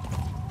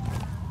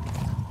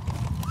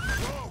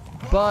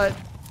 But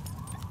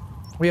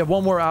we have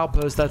one more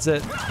outpost, that's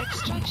it.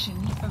 Extraction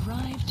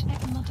arrived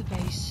at Mother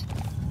Base.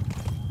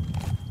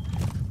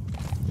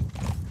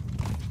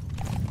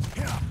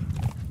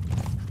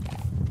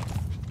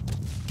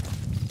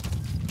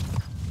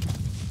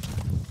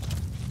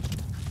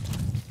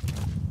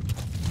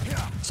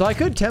 So I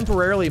could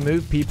temporarily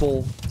move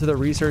people to the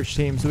research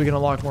team so we can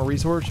unlock more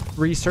research,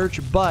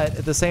 but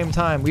at the same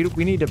time, we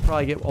need to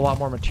probably get a lot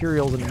more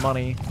materials and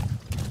money.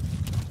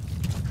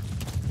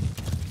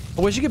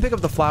 I wish you could pick up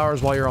the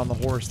flowers while you're on the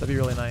horse. That'd be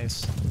really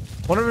nice.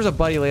 Wonder if there's a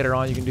buddy later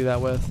on you can do that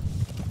with.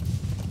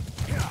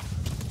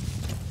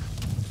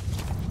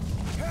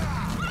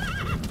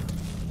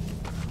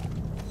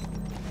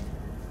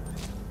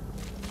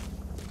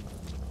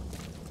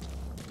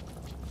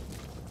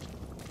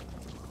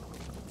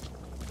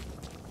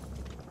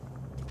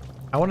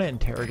 I want to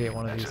interrogate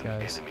one of these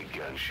guys. Enemy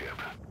gunship.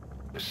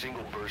 A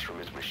single burst from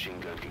his machine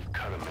gun can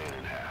cut a man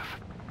in half.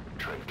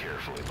 Tread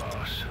carefully,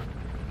 boss.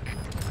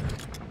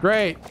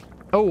 Great.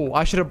 Oh,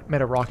 I should have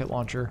made a rocket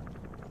launcher.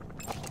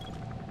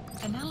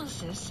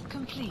 Analysis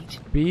complete.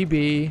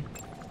 BB.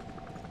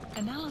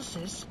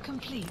 Analysis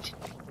complete.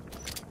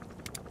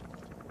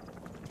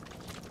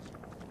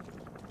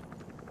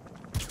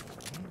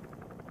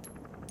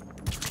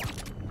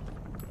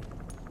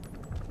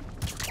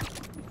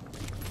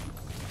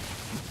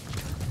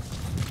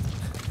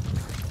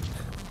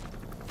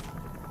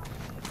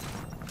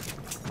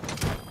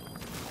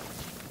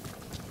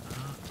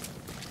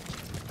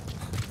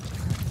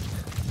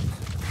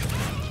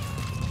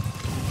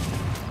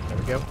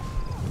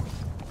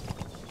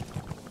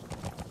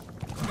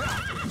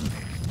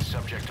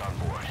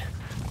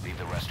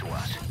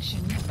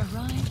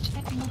 arrived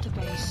at Mother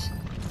Base.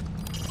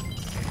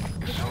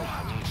 So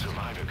Hamid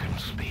survivor couldn't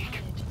speak.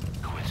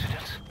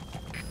 Coincidence?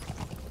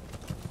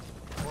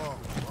 Whoa,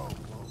 whoa,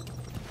 whoa.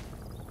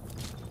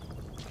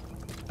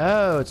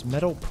 Oh, it's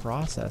metal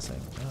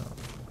processing. Oh.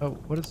 Oh,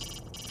 what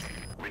is...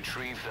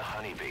 Retrieve the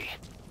honeybee.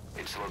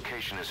 Its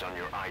location is on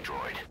your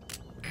iDroid.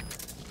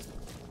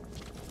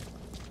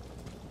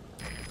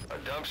 A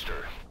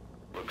dumpster.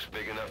 Looks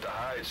big enough to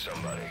hide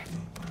somebody.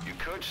 You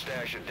could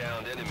stash a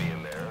downed enemy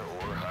in there,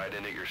 or hide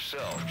in it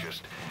yourself.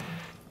 Just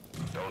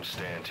don't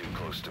stand too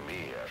close to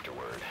me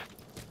afterward.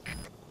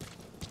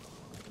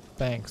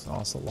 Thanks,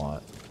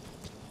 Ocelot.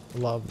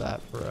 Love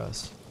that for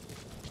us.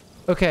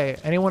 Okay,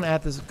 anyone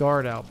at this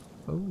guard out?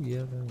 Oh,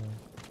 yeah, there one.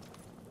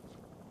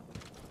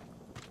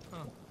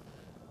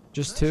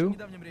 Just Знаешь, в two?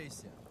 недавнем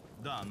рейсе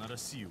Да, на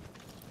Россию.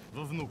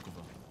 Во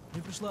Внуково.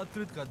 мне пришла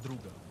открытка от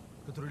друга,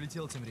 который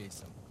летел этим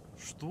рейсом.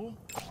 Что?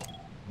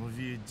 Но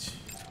ведь...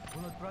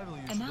 Он отправил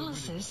ее еще до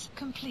вылета. Analysis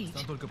complete.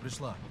 Там только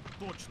пришла.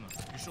 Точно.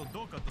 Еще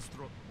до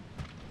катастрофы.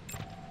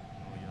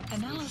 Но я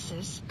слышал,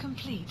 Analysis по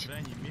complete.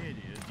 крайней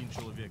мере, один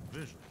человек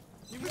выжил.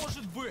 Не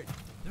может быть!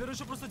 Наверное,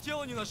 еще просто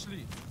тело не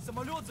нашли.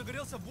 Самолет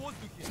загорелся в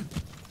воздухе.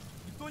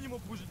 Никто не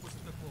мог выжить после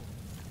такого.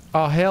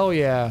 Oh, hell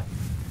yeah.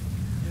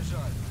 Мне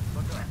жаль.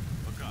 Пока.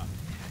 Пока.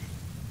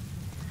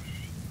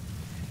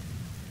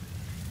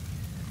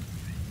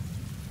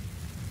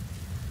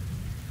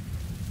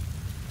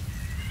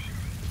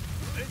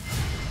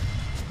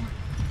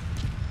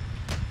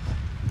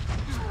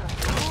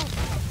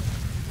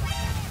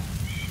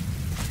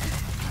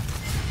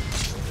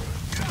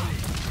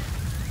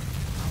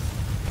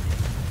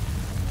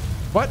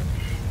 What?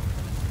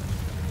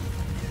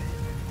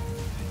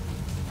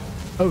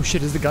 Oh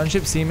shit, does the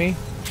gunship see me?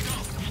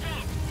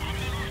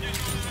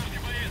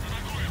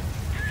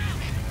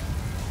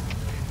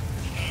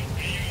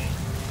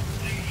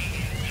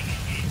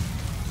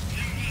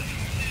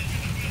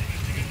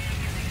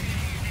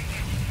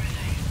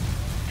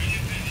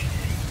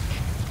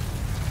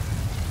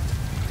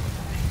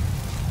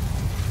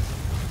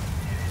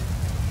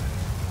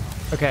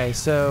 Okay,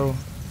 so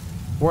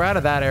we're out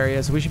of that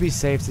area, so we should be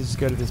safe to just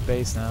go to this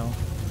base now.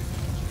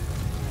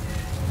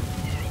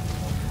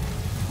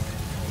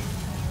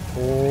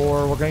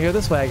 Or we're gonna go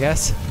this way, I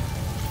guess.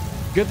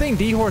 Good thing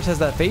D-Horse has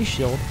that face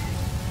shield.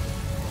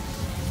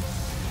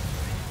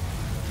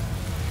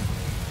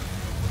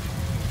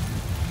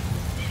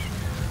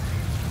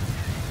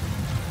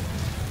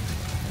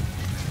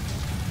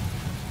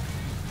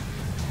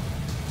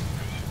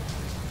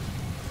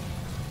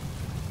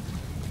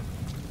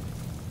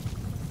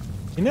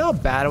 You know how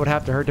bad it would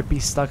have to hurt to be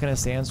stuck in a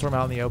sandstorm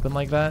out in the open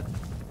like that?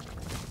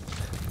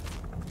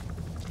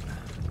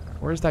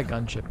 Where's that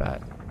gunship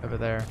at? Over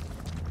there.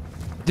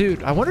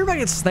 Dude, I wonder if I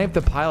could snipe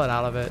the pilot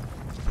out of it.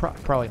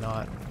 Probably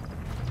not.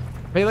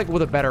 Maybe like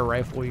with a better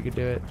rifle you could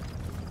do it.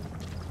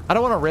 I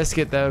don't want to risk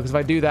it though, because if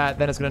I do that,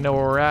 then it's going to know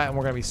where we're at and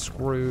we're going to be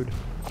screwed.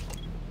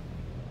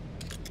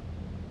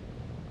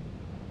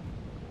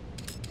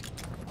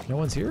 No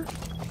one's here?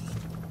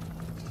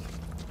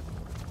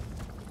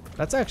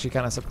 That's actually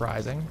kind of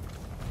surprising.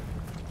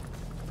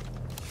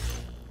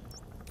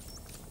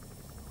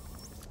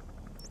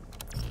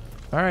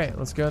 Alright,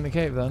 let's go in the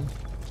cave then.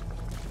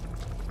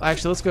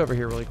 Actually, let's go over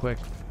here really quick.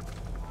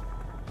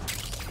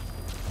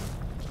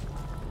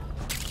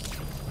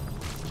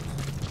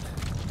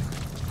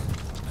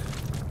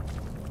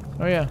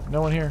 Oh yeah,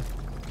 no one here.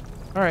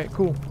 Alright,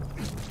 cool.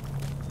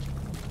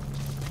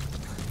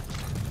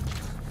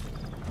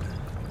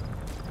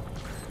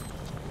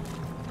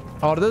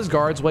 Oh, do those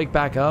guards wake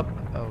back up?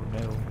 Oh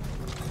no.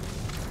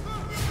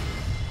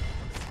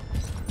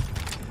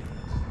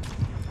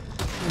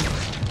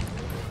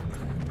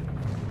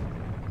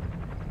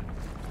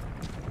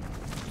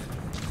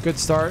 Good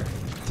start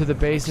to the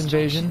base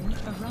invasion.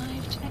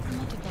 Arrived at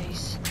Mother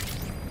Base.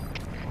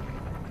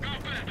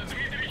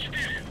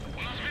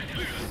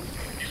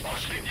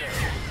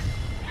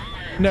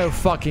 No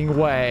fucking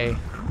way.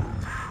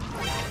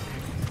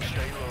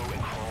 Stay low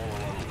and crawl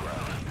along the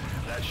ground.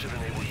 That should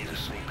enable you to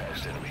sneak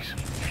past enemies.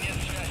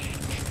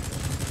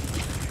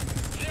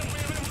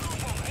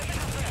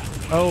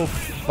 Oh,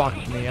 fuck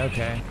me.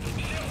 Okay.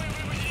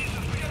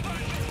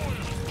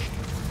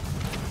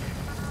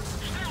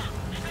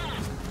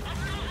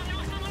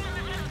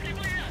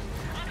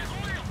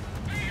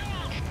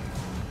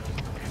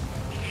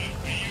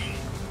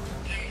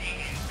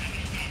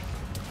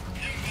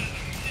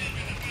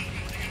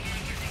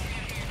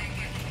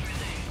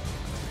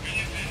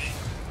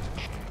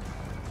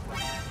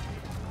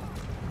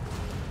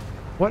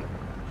 What?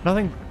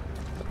 Nothing.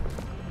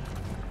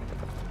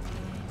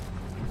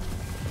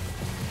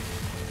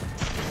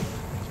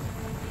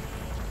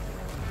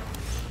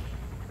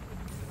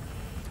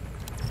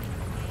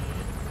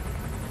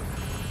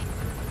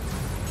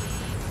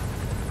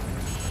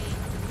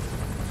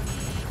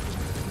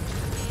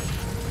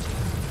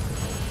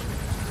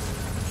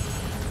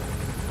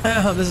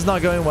 This is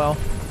not going well.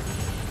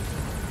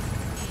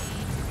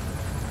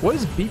 What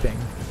is beeping?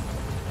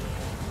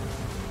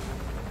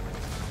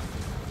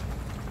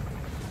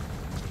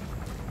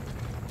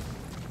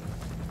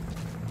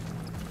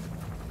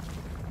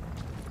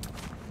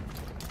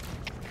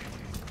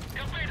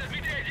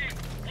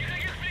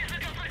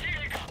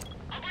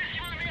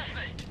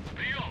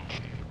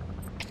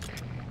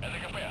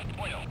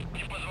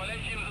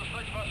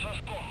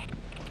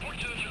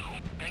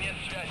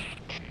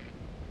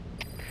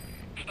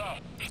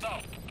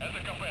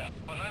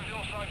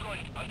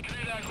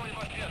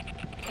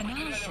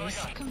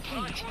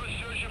 complete.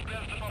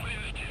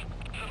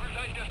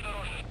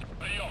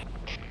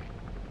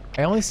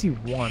 I only see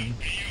one.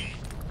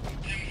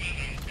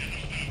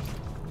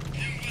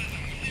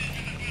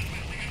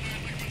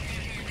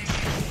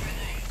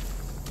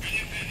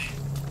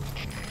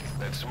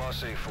 That's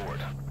Marseille Fort.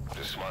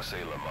 This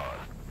Marseille Le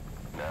Mans.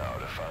 Now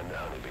to find the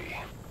honeybee.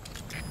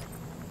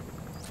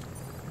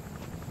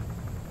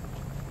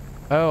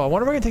 Oh, I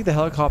wonder if I can take the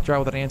helicopter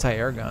out with an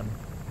anti-air gun.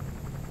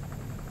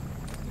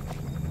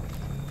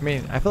 I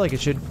mean, I feel like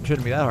it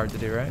shouldn't be that hard to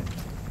do, right?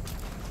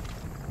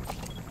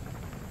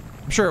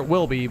 I'm sure it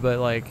will be, but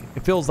like,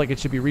 it feels like it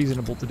should be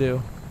reasonable to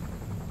do.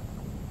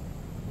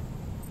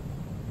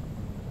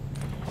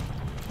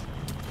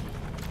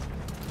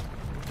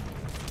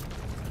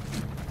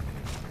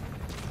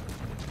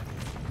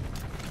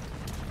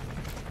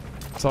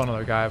 Saw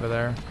another guy over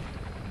there.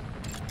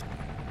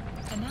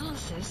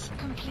 Analysis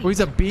complete. Oh, he's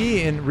a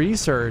B in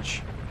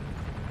research.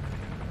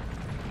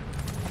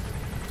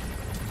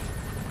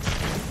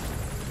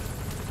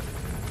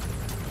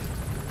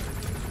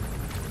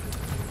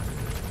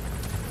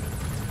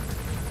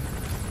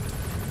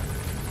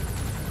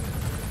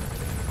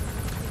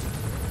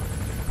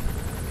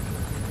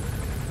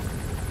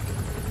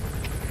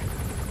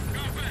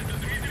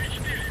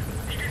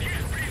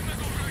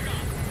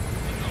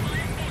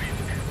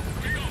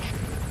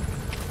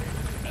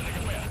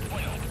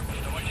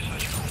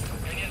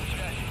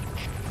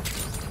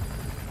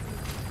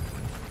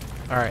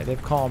 Alright,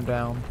 they've calmed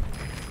down.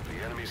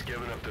 The enemy's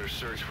given up their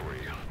search for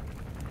you.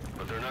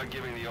 But they're not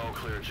giving the all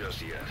clear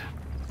just yet.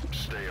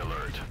 Stay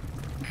alert.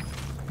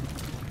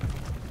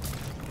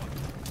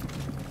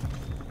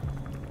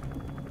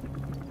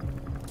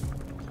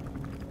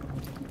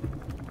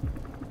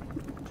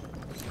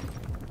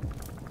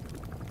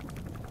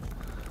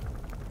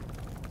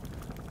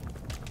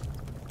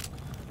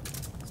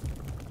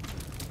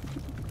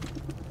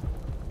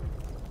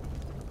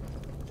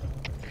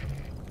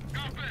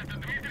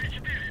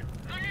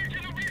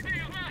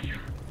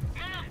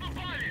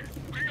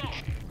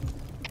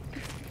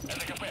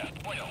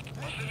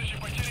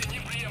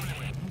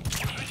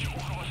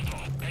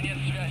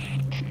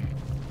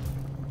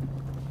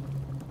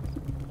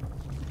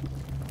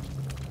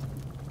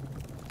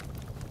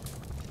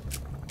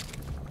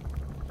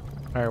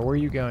 Alright, where are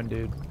you going,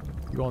 dude?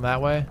 You going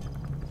that way?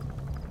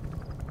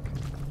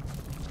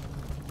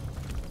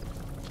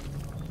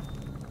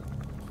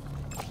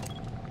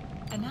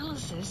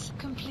 Analysis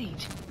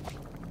complete.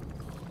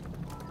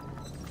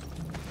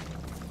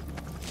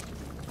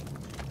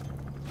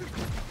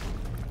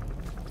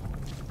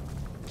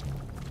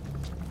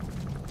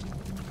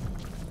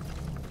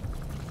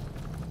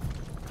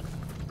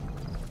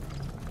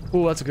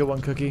 Ooh, that's a good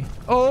one, Cookie.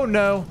 Oh,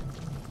 no.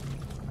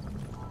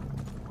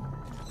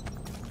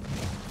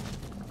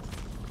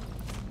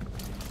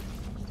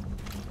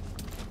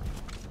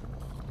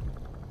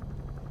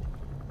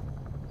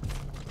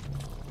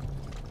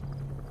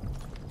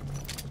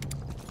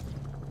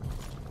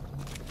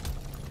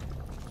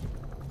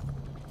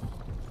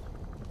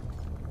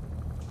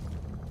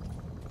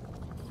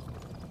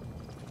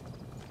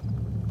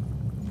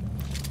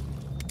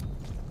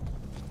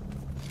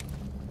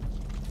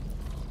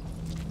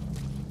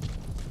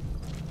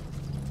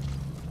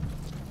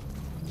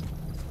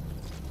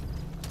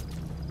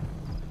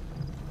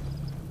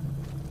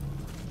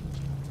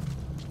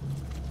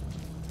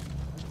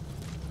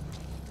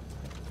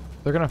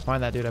 They're gonna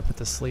find that dude I put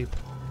to sleep.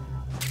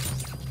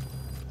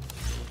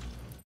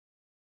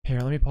 Here,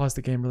 let me pause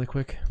the game really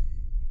quick.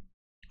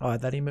 I'll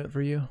add that emote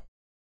for you.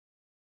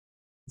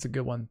 It's a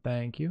good one,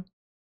 thank you.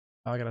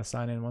 Oh, I gotta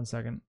sign in 1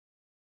 second.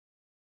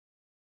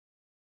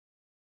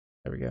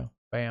 There we go.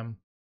 Bam.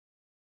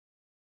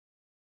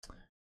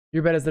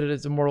 Your bet is that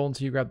it's immortal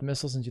until you grab the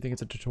missile since you think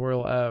it's a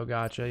tutorial. Oh,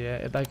 gotcha.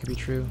 Yeah, that could be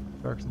true.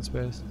 Darks in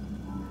space.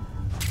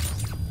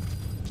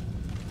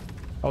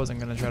 I wasn't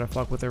gonna try to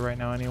fuck with it right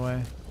now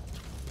anyway.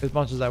 As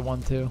much as I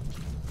want to.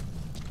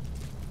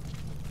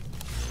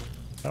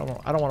 I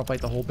don't want to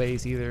fight the whole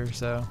base either,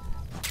 so.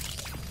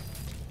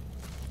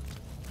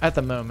 At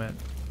the moment.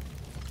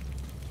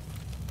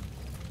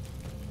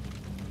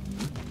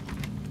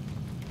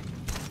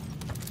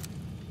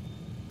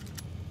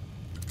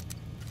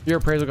 Your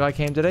appraisal guy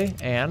came today,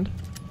 and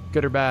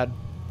good or bad?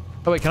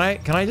 Oh wait, can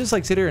I just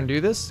like sit here and do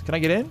this? Can I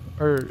get in,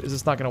 or is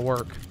this not gonna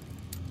work?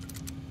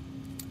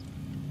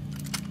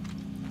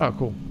 Oh,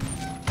 cool.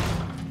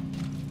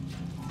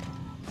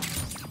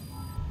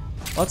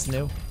 Well, that's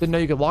new. Didn't know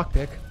you could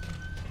lockpick.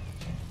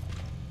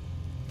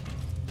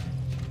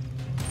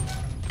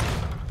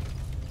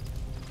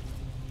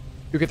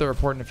 You'll get the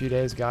report in a few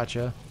days.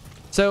 Gotcha.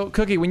 So,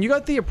 Cookie, when you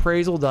got the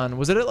appraisal done,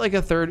 was it at like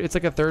a third? It's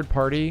like a third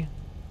party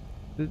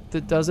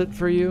that does it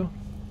for you.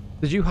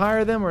 Did you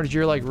hire them, or did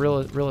your like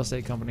real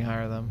estate company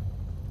hire them?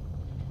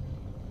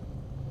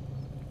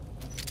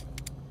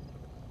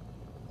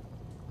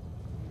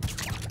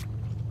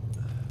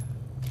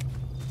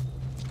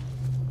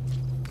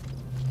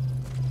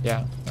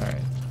 Yeah, alright.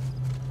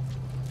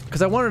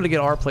 Because I wanted to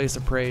get our place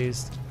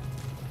appraised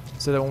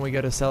so that when we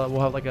go to sell it, we'll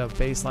have like a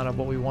baseline of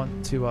what we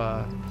want to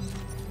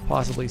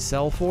possibly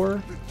sell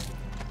for.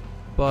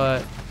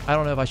 But I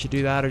don't know if I should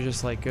do that or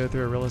just like go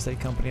through a real estate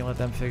company and let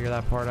them figure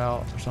that part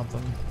out or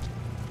something.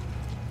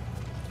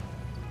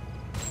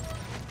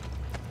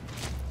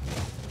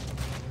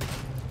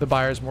 The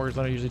buyer's mortgage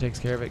lender usually takes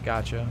care of it.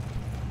 Gotcha.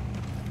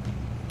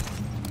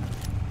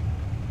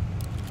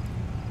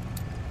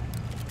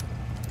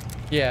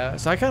 Yeah,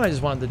 so I kind of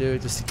just wanted to do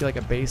it just to get like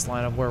a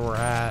baseline of where we're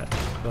at,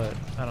 but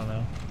I don't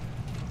know.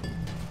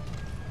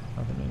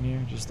 Nothing in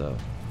here, just a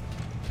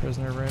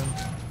prisoner room.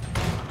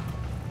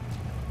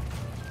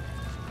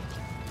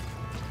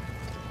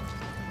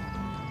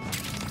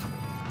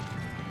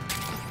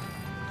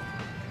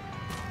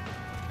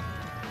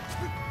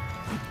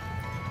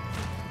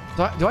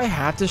 Do I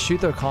have to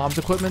shoot the comms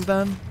equipment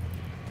then?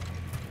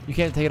 You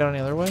can't take it out any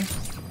other way?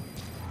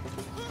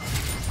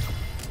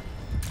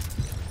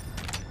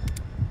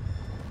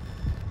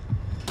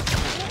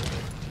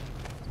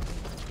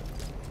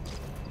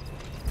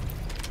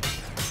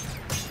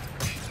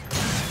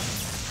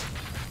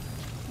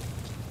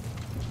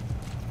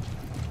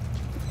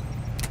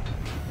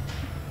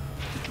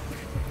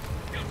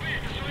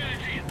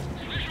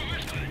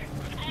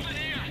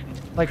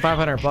 Like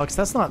 500 bucks.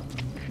 That's not.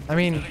 I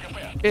mean,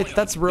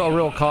 that's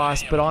real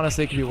cost, but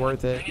honestly, it could be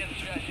worth it.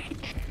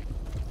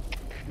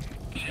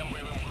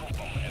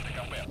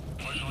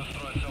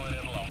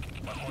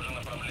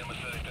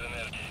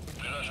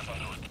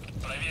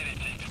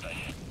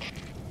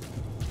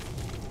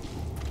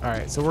 All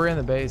right, so we're in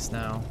the base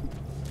now.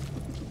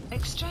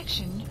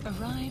 Extraction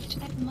arrived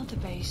at Mother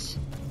Base.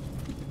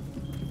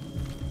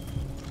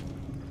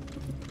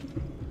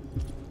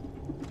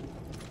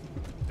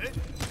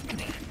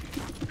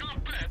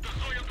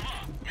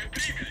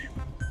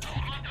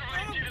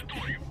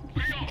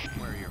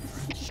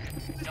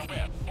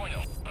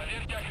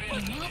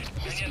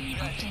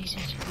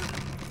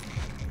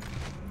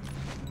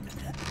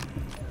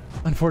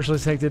 Unfortunately,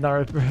 Snake did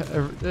not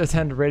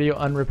attend radio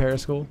unrepair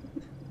school.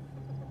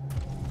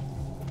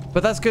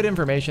 But that's good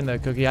information though,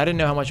 Cookie. I didn't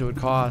know how much it would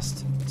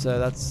cost, so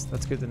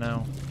that's good to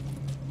know.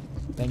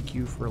 Thank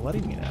you for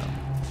letting me know.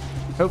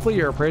 Hopefully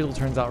your appraisal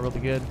turns out really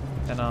good,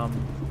 and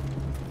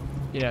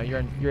you know,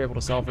 you're able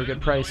to sell for a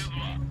good price.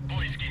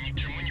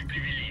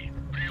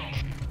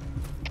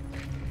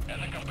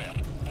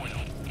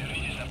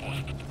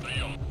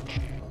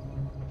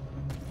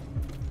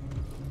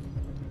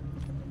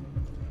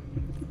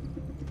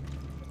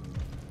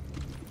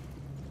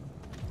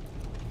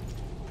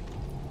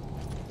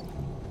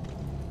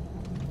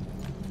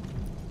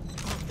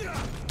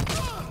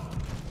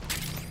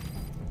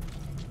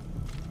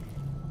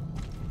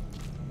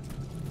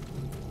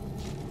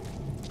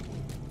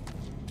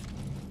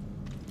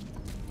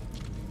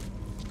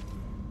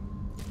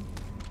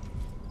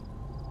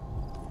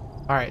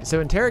 Alright, so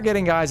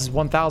interrogating guys is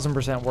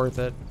 1000% worth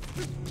it.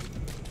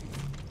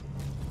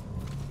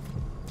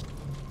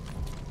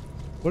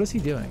 What is he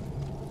doing?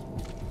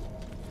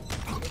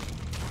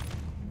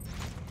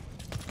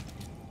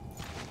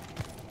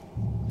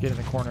 Get in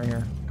the corner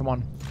here. Come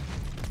on.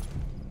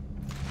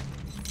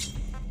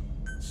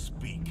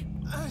 Speak.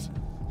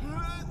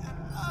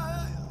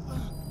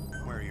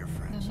 Where are your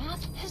friends? The map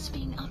has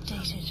been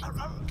updated.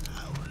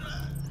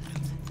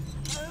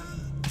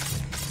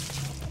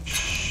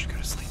 Shh, go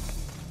to sleep.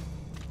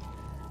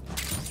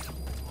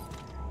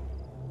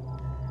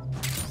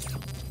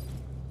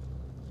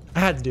 I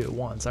had to do it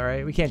once,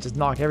 alright? We can't just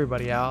knock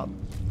everybody out.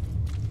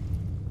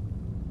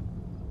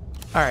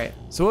 Alright,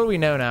 so what do we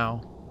know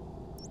now?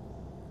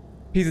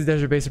 He's a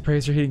desert base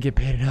appraiser, he didn't get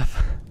paid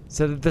enough.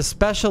 So the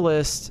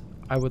specialist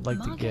I would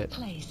like to get.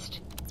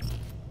 Placed.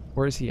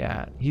 Where's he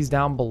at? He's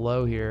down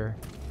below here.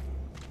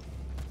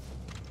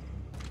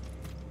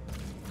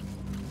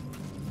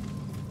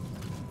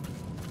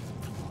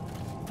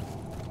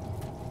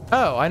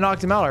 Oh, I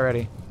knocked him out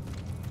already.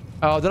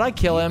 Oh, did I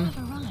kill him? You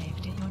have arrived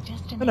at your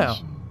destination. Oh, no.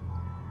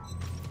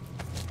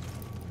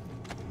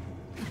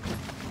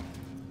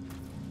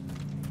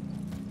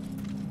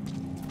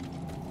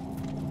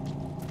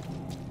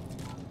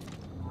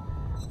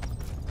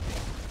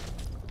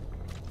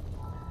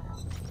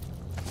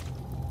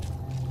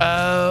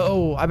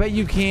 Oh, I bet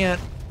you can't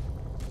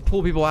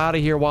pull people out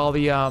of here while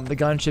the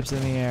gunship's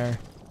in the air.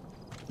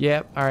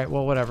 Yep. All right.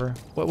 Well, whatever.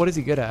 What is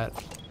he good at?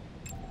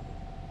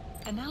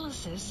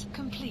 Analysis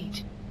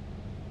complete.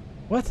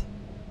 What?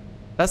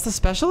 That's the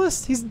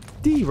specialist? He's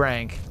D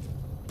rank.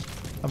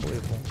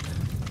 Unbelievable.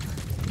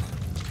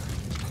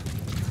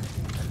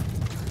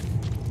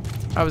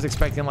 I was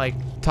expecting like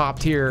top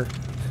tier.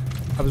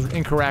 I was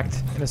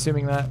incorrect in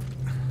assuming that.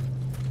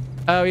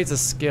 Oh, he's a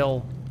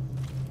skill.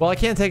 Well, I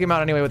can't take him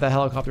out anyway with that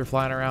helicopter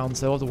flying around,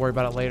 so we'll have to worry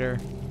about it later.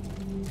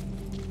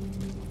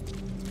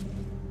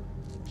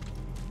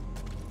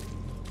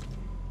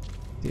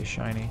 See a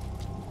shiny.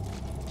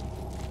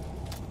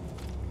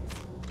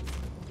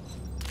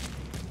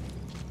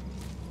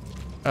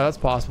 Oh, that's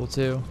possible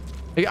too.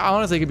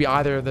 Honestly, it could be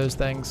either of those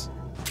things.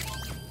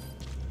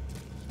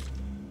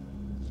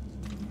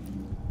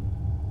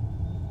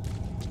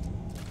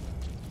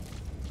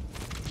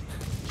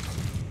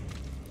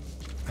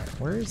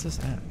 Where is this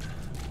at?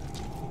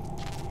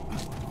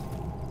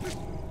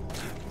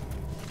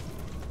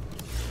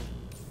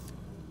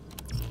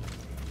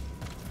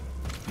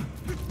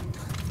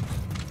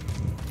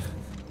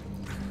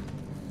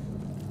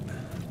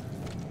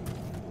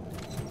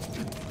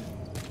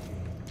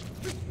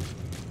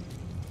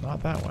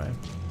 Not that way.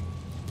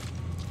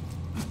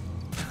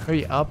 Are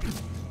you up?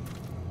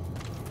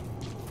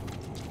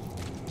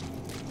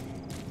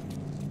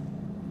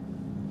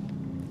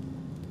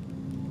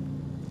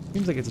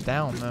 Seems like it's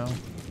down though.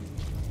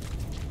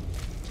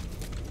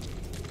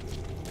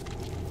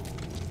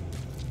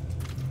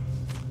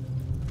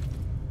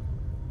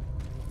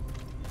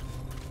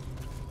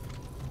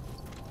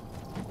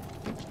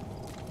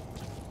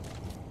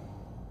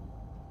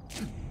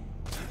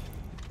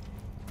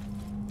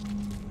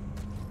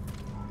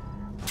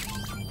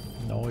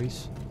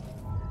 Noise.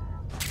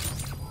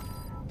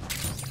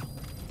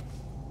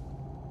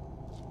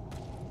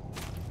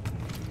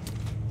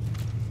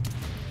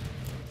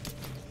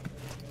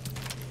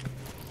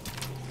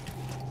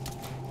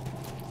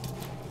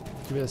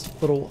 Give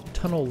us little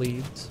tunnel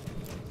leads.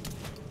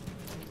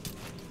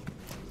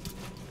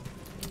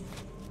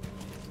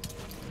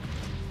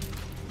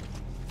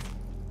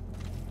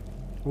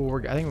 Ooh,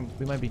 I think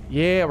we might be.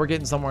 Yeah, we're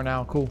getting somewhere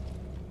now. Cool.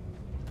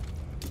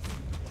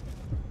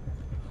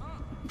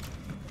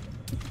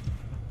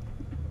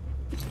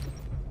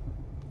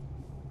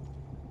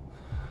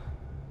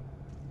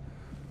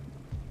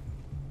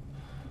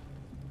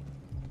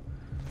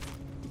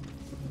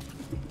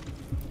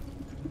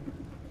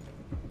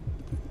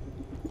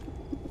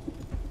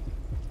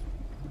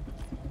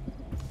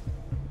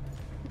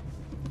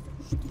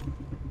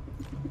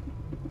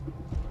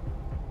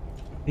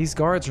 These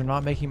guards are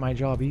not making my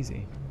job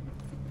easy.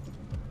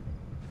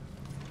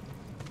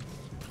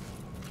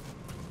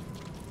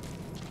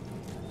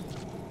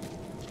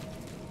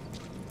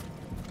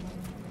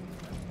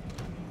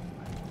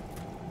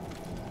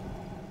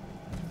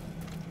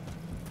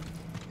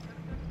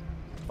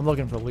 I'm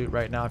looking for loot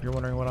right now if you're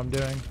wondering what I'm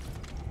doing.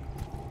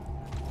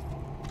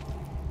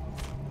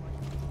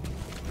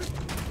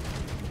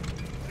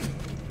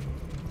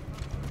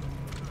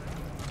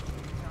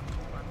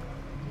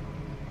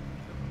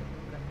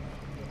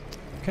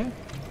 Okay.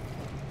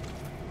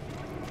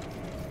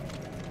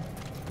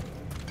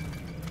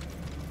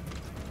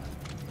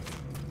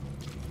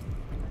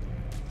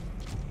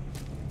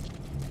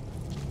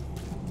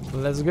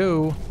 Let's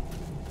go.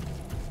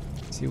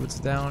 See what's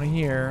down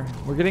here.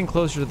 We're getting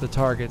closer to the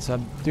target, so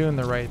I'm doing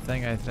the right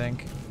thing, I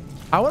think.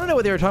 I want to know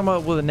what they were talking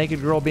about with a naked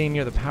girl being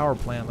near the power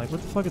plant. Like,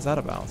 what the fuck is that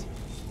about?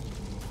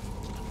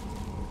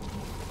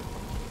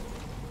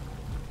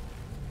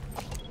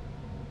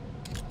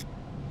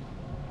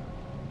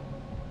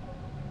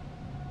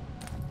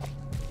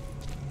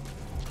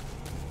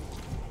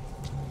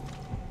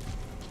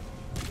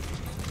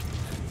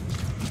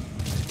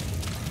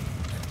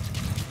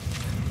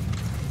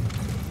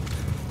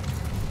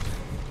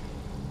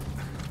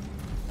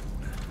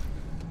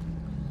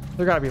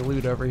 There gotta be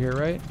loot over here,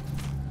 right?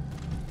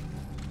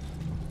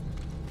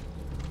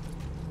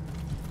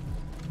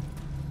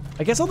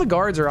 I guess all the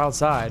guards are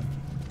outside.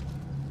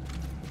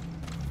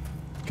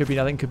 Could be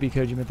nothing, could be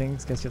Kojima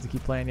things. Guess you have to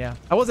keep playing, yeah.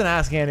 I wasn't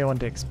asking anyone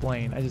to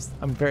explain.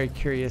 I'm very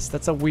curious.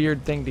 That's a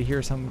weird thing to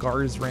hear some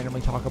guards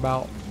randomly talk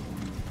about.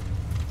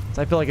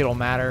 So I feel like it'll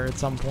matter at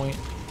some point.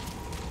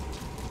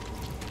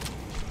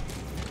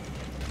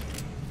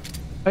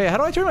 Oh yeah, how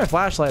do I turn my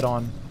flashlight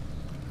on?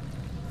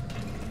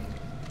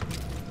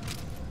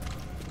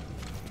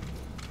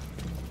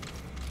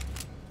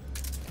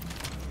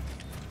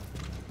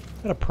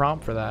 Got a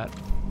prompt for that.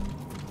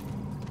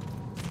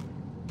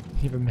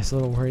 You even miss a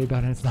little worry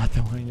about it. It's not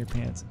the one in your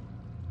pants.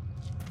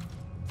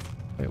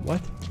 Wait,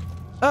 what?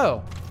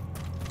 Oh.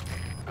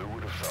 Who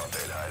would have thought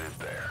they'd hide it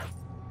there?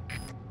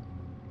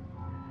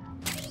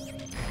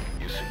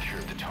 You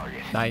secured the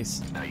target.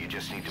 Nice. Now you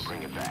just need to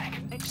bring it back.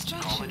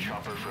 Extraction. Call the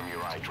chopper from your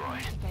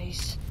iDroid.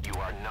 Base. You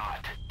are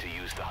not to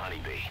use the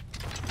honeybee.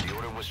 The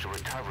order was to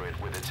recover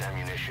it with its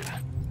ammunition.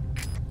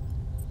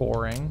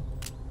 Boring.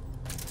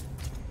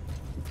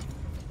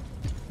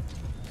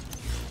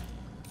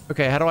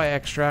 Okay, how do I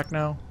extract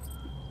now?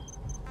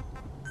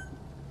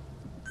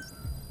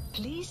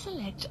 Please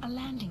select a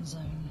landing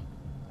zone.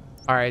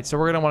 Alright, so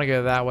we're gonna want to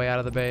go that way out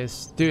of the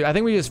base. Dude, I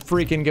think we just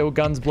freaking go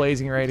guns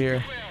blazing right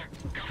here.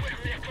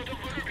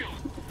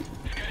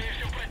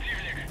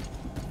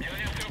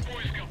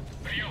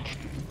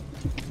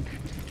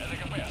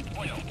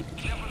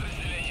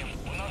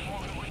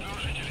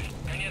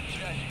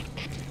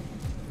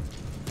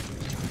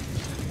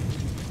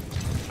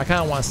 I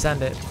kind of want to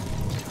send it.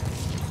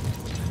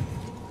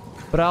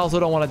 But I also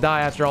don't want to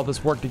die after all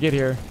this work to get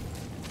here.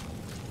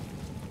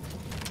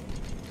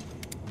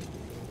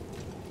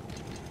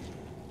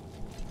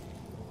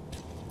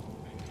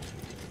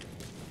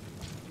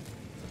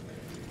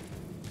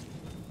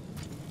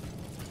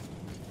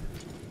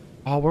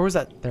 Oh, where was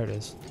that? There it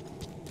is.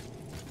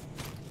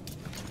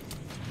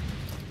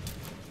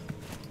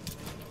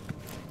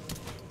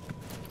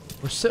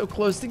 We're so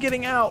close to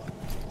getting out.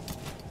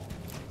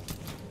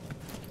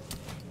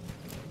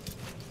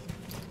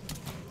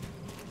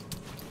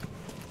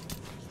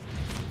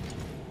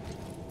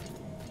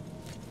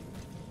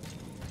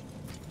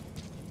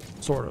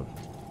 Sort of.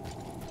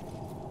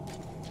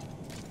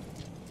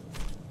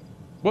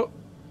 Whoa.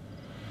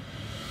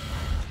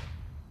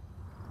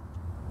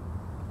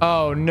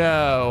 Oh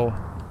no.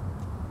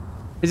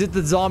 Is it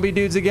the zombie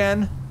dudes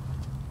again?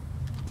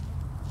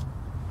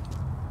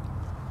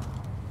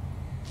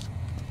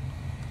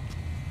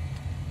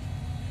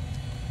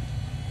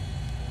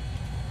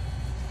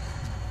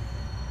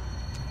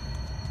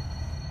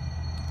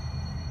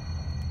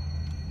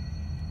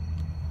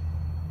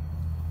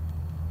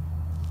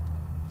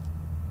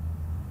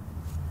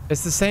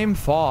 It's the same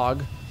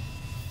fog.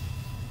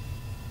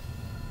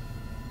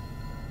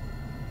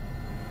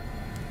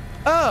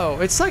 Oh,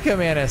 it's Psycho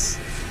Manus.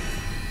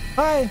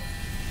 Hi,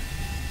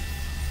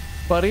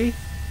 buddy.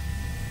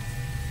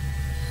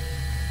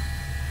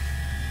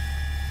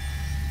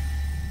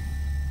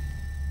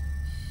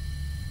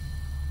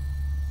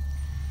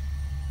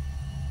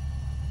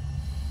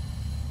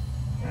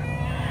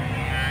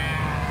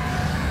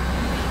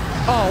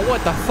 Oh,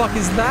 what the fuck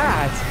is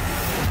that?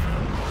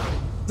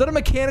 Is that a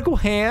mechanical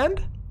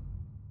hand?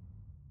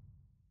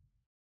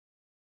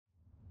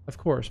 Of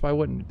course, why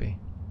wouldn't it be?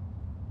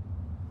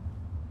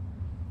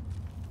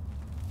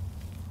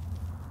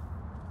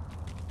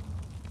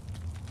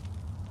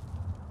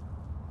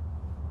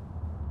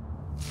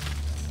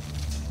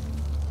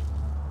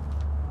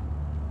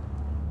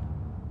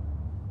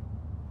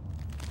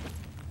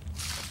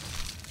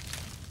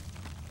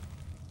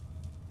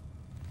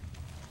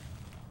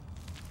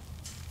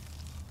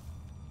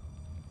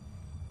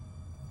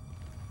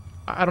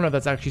 I don't know if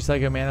that's actually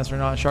Psycho Manus or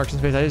not. Sharks in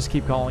Space. I just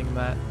keep calling him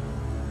that.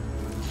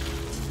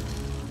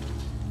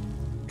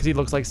 Because he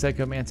looks like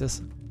Psycho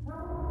Mantis.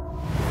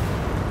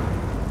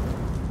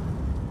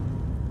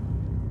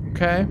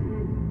 Okay.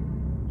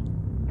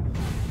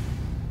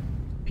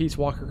 Peace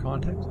Walker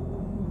context.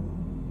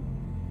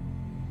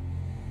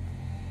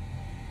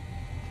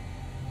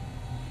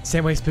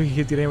 Same way spooky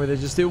kids get in where they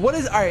just do. What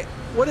is, alright,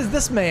 what is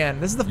this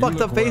man? This is the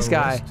fucked up face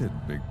guy. Rested,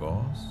 big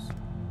boss.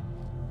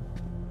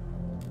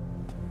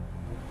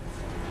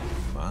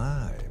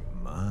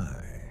 My,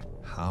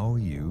 how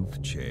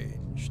you've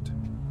changed.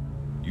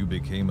 You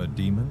became a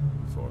demon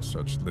for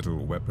such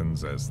little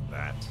weapons as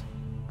that?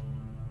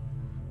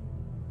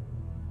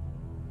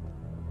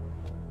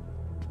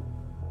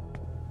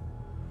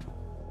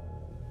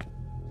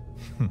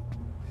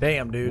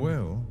 Damn, dude.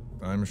 Well,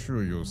 I'm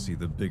sure you'll see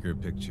the bigger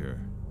picture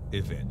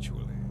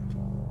eventually.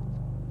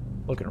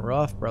 Looking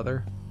rough,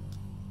 brother.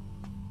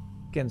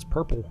 Skin's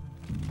purple.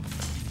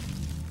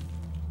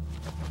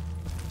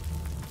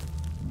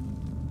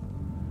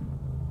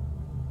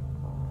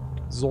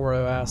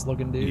 Zorro ass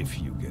looking dude. If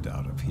you get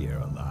out of here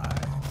alive.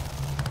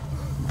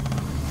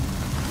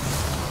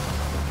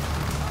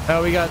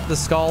 Oh, we got the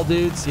skull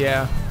dudes?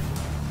 Yeah.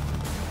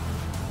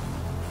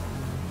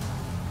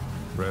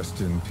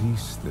 Rest in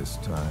peace this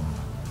time.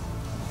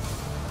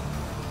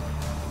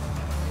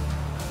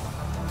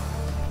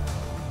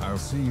 I'll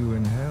see you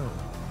in hell,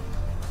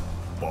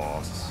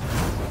 boss.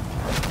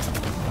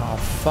 Oh,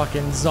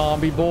 fucking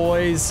zombie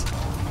boys.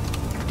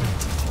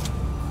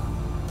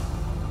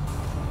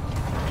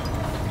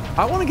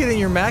 I want to get in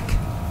your mech.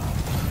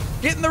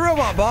 Get in the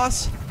robot,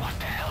 boss. What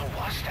the hell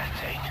was that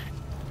thing?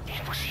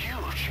 It was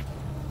huge.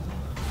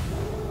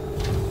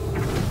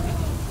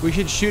 We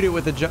should shoot it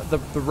with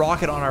the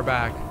rocket on our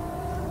back.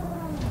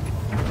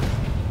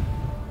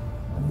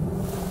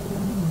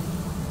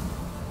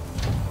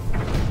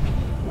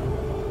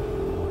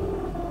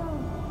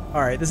 All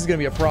right, this is gonna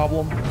be a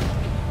problem.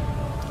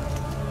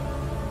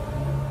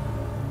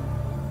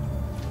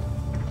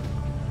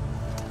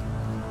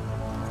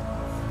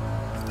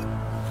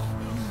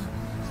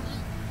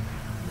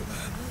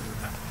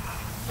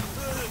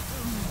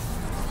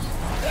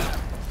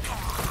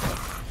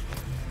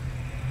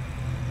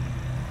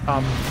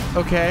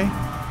 Okay.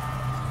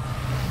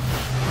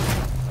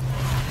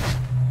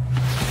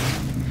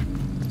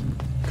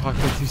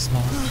 Cockpit too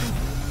small.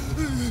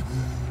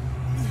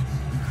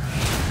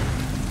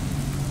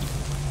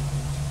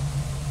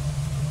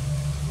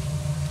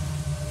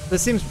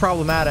 This seems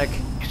problematic.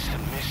 It's the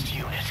mist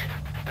unit.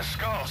 The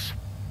skulls.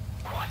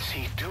 What's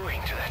he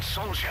doing to that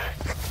soldier?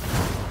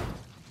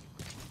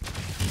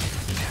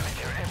 Damn it,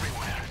 they're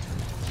everywhere.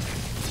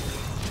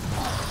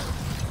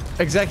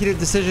 Executive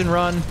decision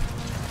run.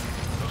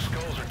 Those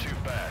skulls are too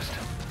fast.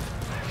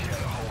 If you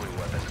had a holy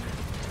weapon.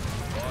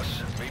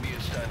 Boss, maybe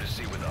it's time to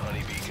see what the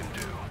honeybee can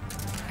do.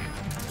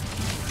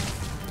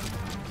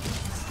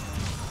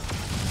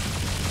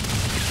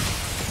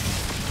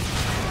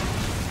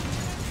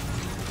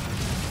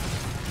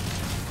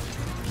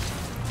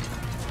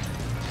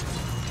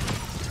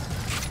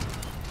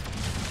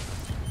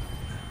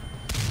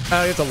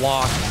 Oh, you have to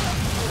lock.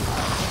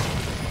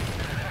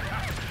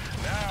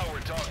 Now we're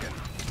talking.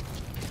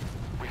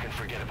 We can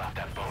forget about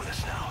that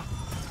bonus now.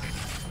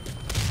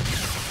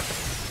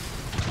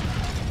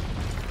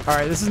 All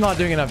right, this is not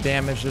doing enough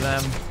damage to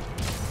them.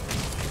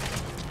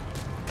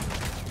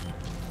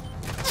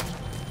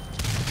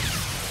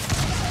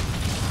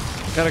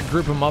 Gotta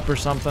group them up or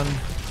something.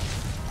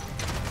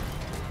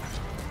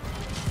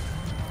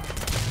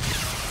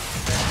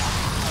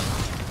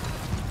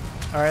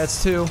 All right,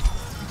 that's two.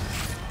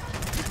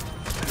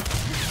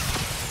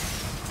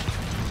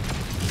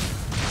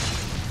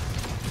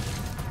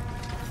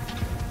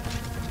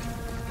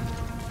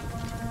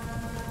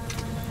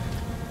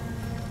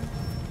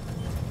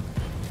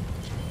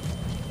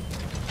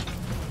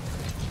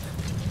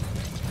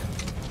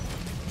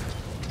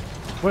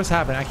 What's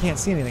happening? I can't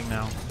see anything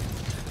now.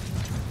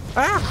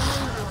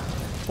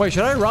 Ah! Wait,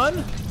 should I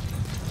run?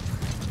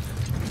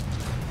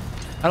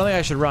 I don't think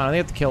I should run. I think I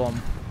have to kill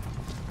him.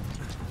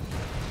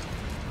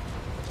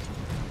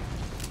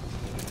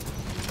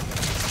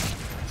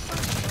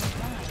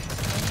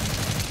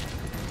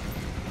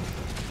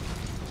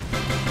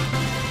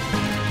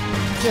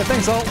 Yeah,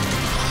 thanks, Alt.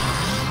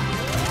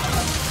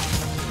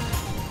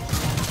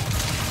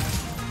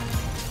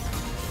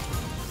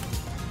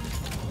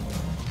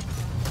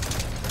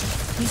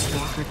 Peace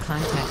Walker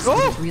context Oh!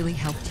 would have really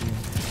helped you.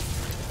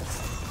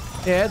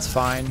 Yeah, it's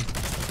fine.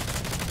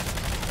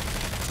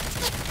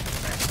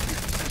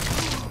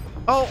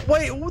 Oh,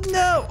 wait,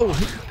 no! Oh,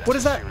 what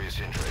is that? Serious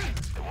injury.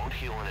 It won't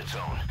heal on its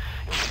own.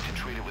 You'll need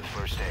to treat it with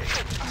first aid.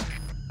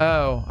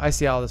 Oh, I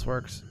see how this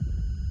works.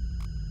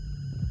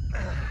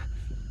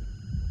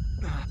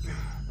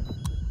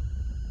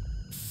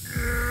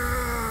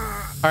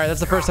 All right,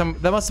 that's the first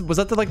time. Was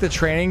that like the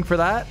training for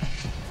that?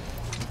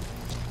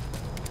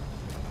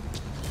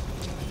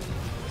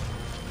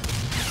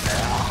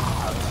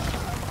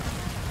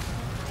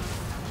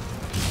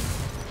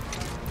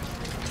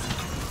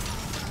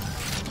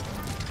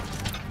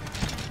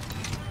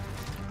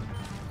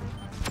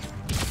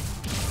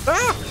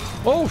 Ah!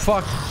 Oh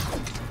fuck!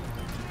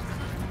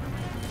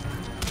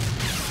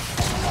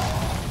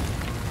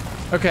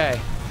 Okay.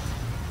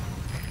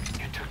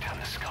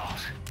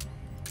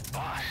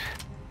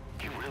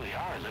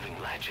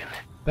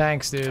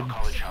 Thanks, dude.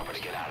 Call the chopper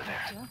to get out of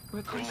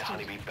there. Bring the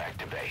honeybee back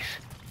to base.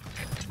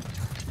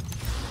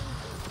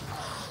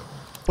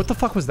 What the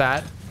fuck was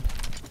that?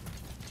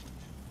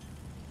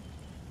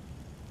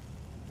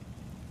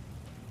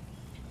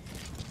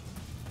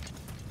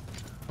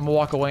 I'm gonna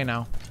walk away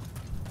now.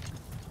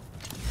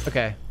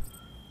 Okay.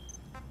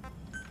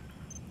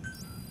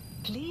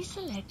 Please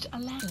select a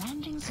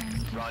landing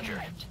zone.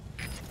 Roger.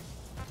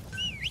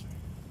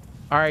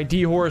 All right,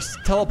 D-Horse,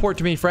 teleport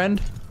to me, friend.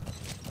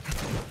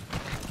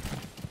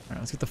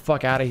 Let's get the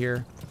fuck out of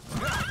here.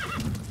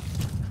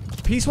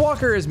 Peace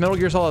Walker is Metal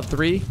Gear Solid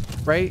 3,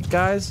 right,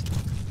 guys?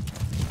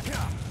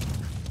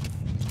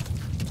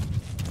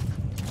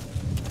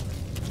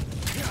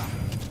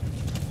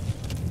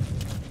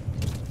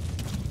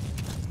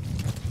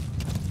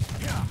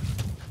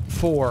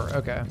 Four,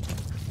 okay.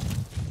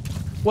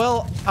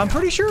 Well, I'm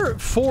pretty sure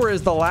 4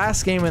 is the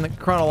last game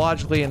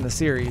chronologically in the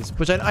series,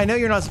 which I know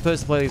you're not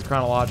supposed to play these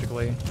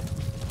chronologically.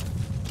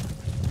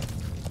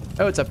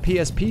 Oh, it's a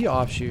PSP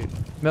offshoot.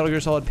 Metal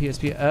Gear Solid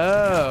PSP.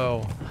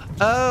 Oh.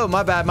 Oh,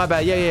 my bad, my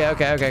bad. Yeah,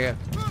 okay.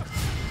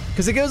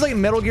 Because it goes like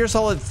Metal Gear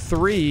Solid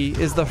 3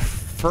 is the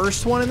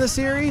first one in the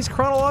series,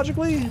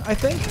 chronologically, I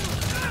think.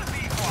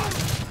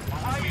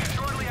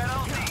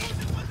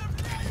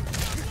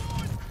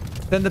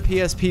 Then the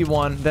PSP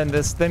one, then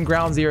this, then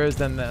Ground Zeroes,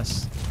 then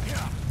this.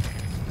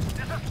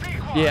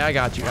 Yeah, I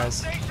got you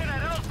guys.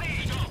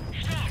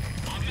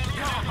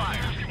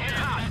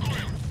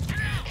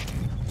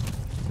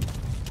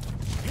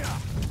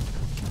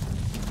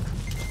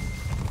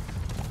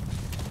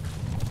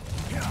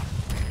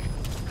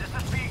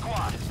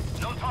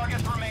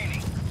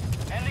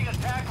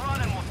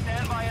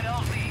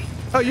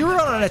 Oh, you were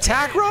on an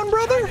attack run,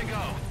 brother?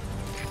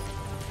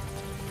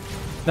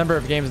 Number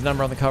of games,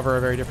 number on the cover are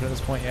very different at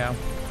this point, yeah.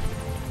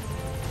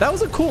 That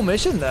was a cool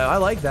mission, though. I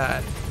like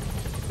that.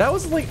 That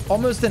was like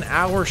almost an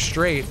hour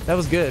straight. That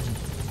was good.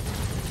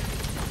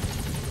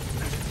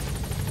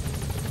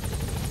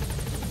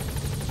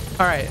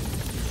 All right.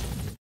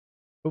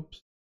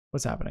 Oops.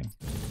 What's happening?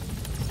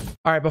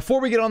 All right,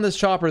 before we get on this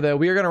chopper, though,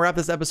 we are going to wrap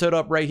this episode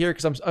up right here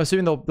because I'm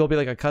assuming there'll be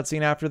like a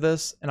cutscene after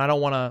this, and I don't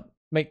want to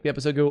make the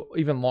episode go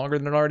even longer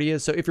than it already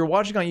is. So if you're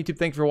watching on YouTube,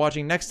 thanks for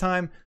watching. Next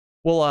time,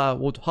 we'll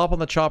hop on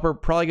the chopper,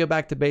 probably go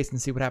back to base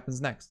and see what happens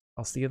next.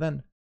 I'll see you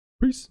then.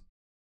 Peace.